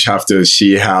really just have to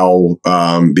see how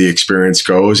the experience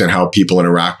goes and how people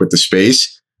interact with the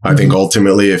space. I think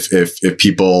ultimately, if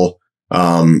people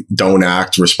don't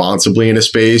act responsibly in a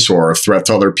space, or a threat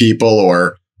to other people,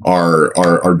 or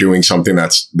are doing something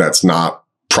that's not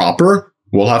proper,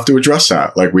 we'll have to address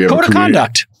that. Like, we have code of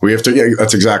conduct. We have to. Yeah,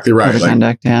 that's exactly right. Code of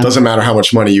conduct, It doesn't matter how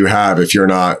much money you have if you're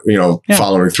not,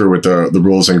 following through with the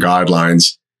rules and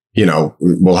guidelines.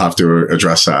 We'll have to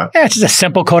address that. Yeah, it's just a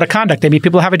simple code of conduct. I mean,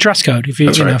 people have a dress code. If you,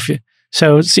 that's right.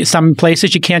 So some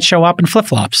places you can't show up in flip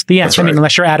flops. The end. I mean,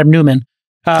 unless you're Adam Neuman.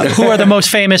 Who are the most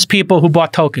famous people who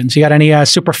bought tokens? You got any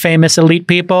super famous elite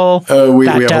people? We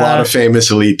have a lot of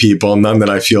famous elite people, none that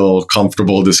I feel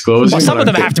comfortable disclosing. Well, some of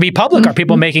them have to be public. Are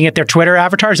people making it their Twitter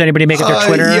avatars? Anybody make it their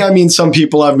Twitter? Yeah, I mean, some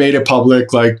people have made it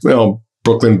public, like,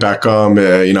 Brooklyn Beckham,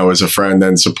 is a friend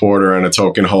and supporter and a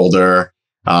token holder.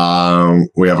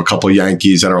 We have a couple of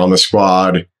Yankees that are on the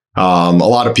squad. A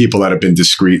lot of people that have been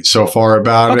discreet so far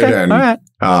about it.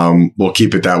 And we'll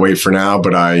keep it that way for now.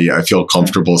 But I feel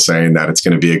comfortable saying that it's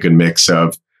going to be a good mix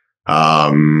of,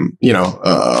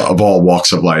 of all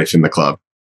walks of life in the club.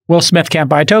 Will Smith can't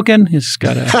buy a token. He's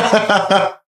got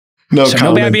a...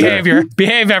 no bad behavior.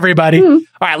 Behave, everybody. All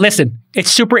right, listen.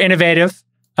 It's super innovative.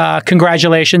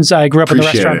 Congratulations. I grew up in the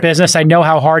restaurant business. I know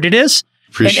how hard it is.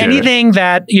 And anything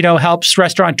that, helps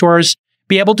restaurateurs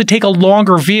be able to take a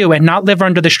longer view and not live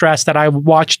under the stress that I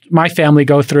watched my family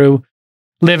go through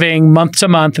living month to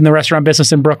month in the restaurant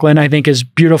business in Brooklyn, I think is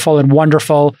beautiful and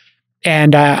wonderful.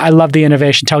 And I love the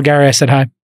innovation. Tell Gary I said hi.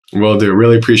 Will do.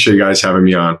 Really appreciate you guys having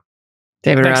me on.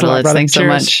 David Rodolitz, thanks so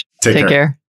much. Take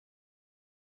care.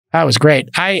 That was great.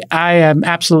 I am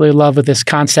absolutely in love with this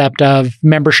concept of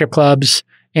membership clubs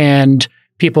and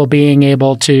people being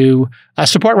able to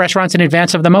support restaurants in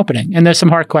advance of them opening. And there's some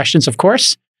hard questions, of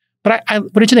course. But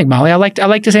what did you think, Molly? I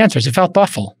liked his answers. It felt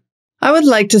thoughtful. I would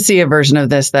like to see a version of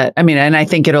this and I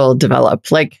think it'll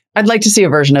develop. Like, I'd like to see a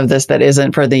version of this that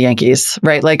isn't for the Yankees,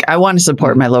 right? Like, I want to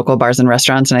support my local bars and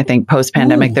restaurants. And I think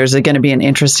post-pandemic, there's going to be an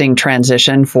interesting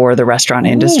transition for the restaurant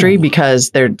industry because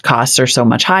their costs are so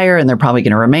much higher and they're probably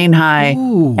going to remain high.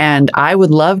 And I would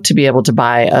love to be able to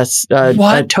buy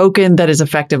a token that is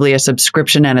effectively a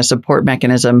subscription and a support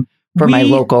mechanism for my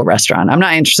local restaurant. I'm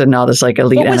not interested in all this like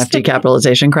elite NFT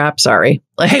capitalization crap. Sorry.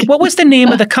 Hey, what was the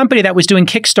name of the company that was doing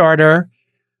Kickstarter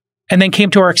and then came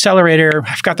to our accelerator?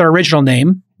 I forgot their original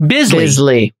name.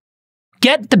 Bisley.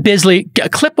 Get the Bisley,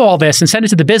 clip all this and send it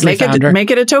to the Bisley founder. Make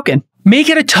it a token. Make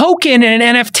it a token and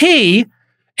an NFT.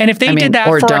 And if they did that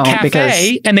for a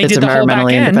cafe and they did the whole back end.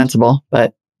 It's environmentally indefensible,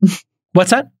 but...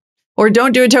 What's that? Or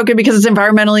don't do a token because it's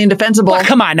environmentally indefensible. Well,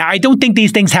 come on. Now, I don't think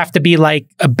these things have to be like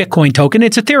a Bitcoin token.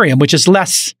 It's Ethereum, which is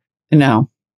less. No.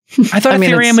 I thought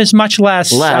Ethereum is much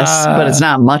less. But it's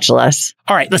not much less.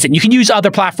 All right. Listen, you can use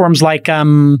other platforms like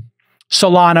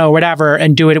Solana or whatever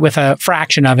and do it with a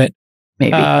fraction of it.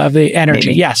 Maybe. Of the energy.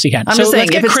 Maybe. Yes, you can. I'm just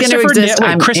saying, if it's going to exist,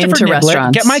 I'm into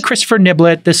restaurants. Get my Christopher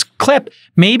Niblett this clip.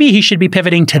 Maybe he should be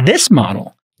pivoting to this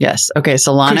model. Yes. Okay.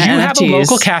 Solana NFTs. You have a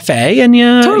local cafe and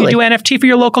you do NFT for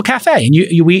your local cafe. And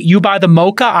you buy the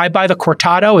mocha, I buy the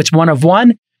cortado. It's one of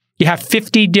one. You have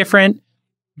 50 different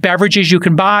beverages you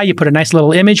can buy. You put a nice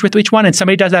little image with each one and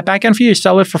somebody does that back end for you. You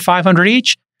sell it for $500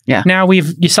 each. Yeah. Now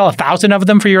you sell 1,000 of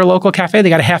them for your local cafe. They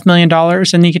got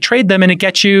 $500,000 and you can trade them and it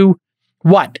gets you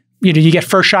what? You get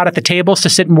first shot at the tables to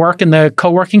sit and work in the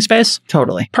co-working space?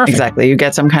 Totally. Perfect. Exactly. You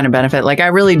get some kind of benefit. Like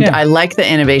I like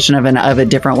the innovation of a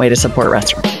different way to support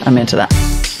restaurants. I'm into that.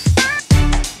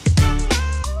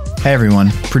 Hey everyone,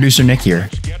 producer Nick here.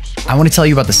 I want to tell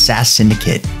you about the SaaS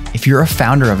Syndicate. If you're a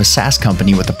founder of a SaaS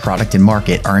company with a product in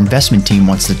market, our investment team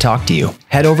wants to talk to you.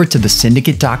 Head over to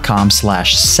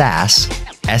thesyndicate.com/SaaS,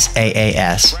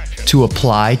 SaaS, to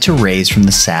apply to raise from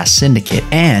the SaaS Syndicate.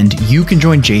 And you can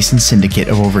join Jason's syndicate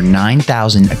of over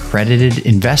 9,000 accredited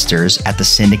investors at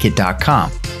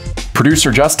thesyndicate.com.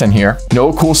 Producer Justin here. Know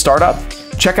a cool startup?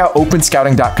 Check out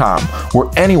openscouting.com, where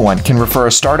anyone can refer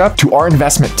a startup to our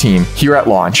investment team here at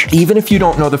launch. Even if you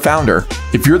don't know the founder,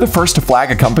 if you're the first to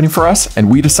flag a company for us and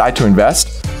we decide to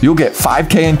invest, you'll get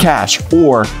 $5,000 in cash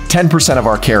or 10% of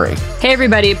our carry. Hey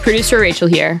everybody, producer Rachel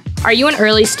here. Are you an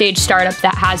early stage startup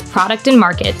that has product in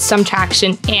market, some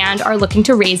traction, and are looking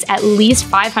to raise at least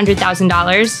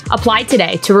 $500,000? Apply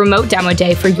today to Remote Demo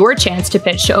Day for your chance to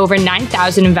pitch to over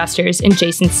 9,000 investors in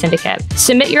Jason's syndicate.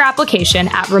 Submit your application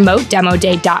at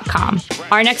remotedemoday.com.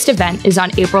 Our next event is on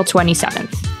April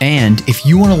 27th. And if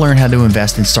you want to learn how to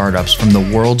invest in startups from the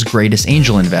world's greatest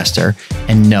angel investor,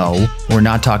 and no, we're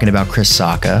not talking about Chris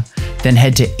Sacca, then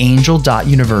head to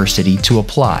angel.university to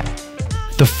apply.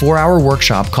 The 4-hour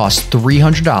workshop costs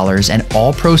 $300 and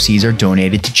all proceeds are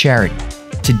donated to charity.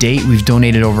 To date, we've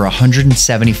donated over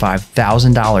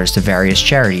 $175,000 to various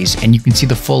charities, and you can see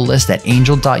the full list at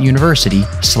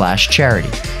angel.university/charity.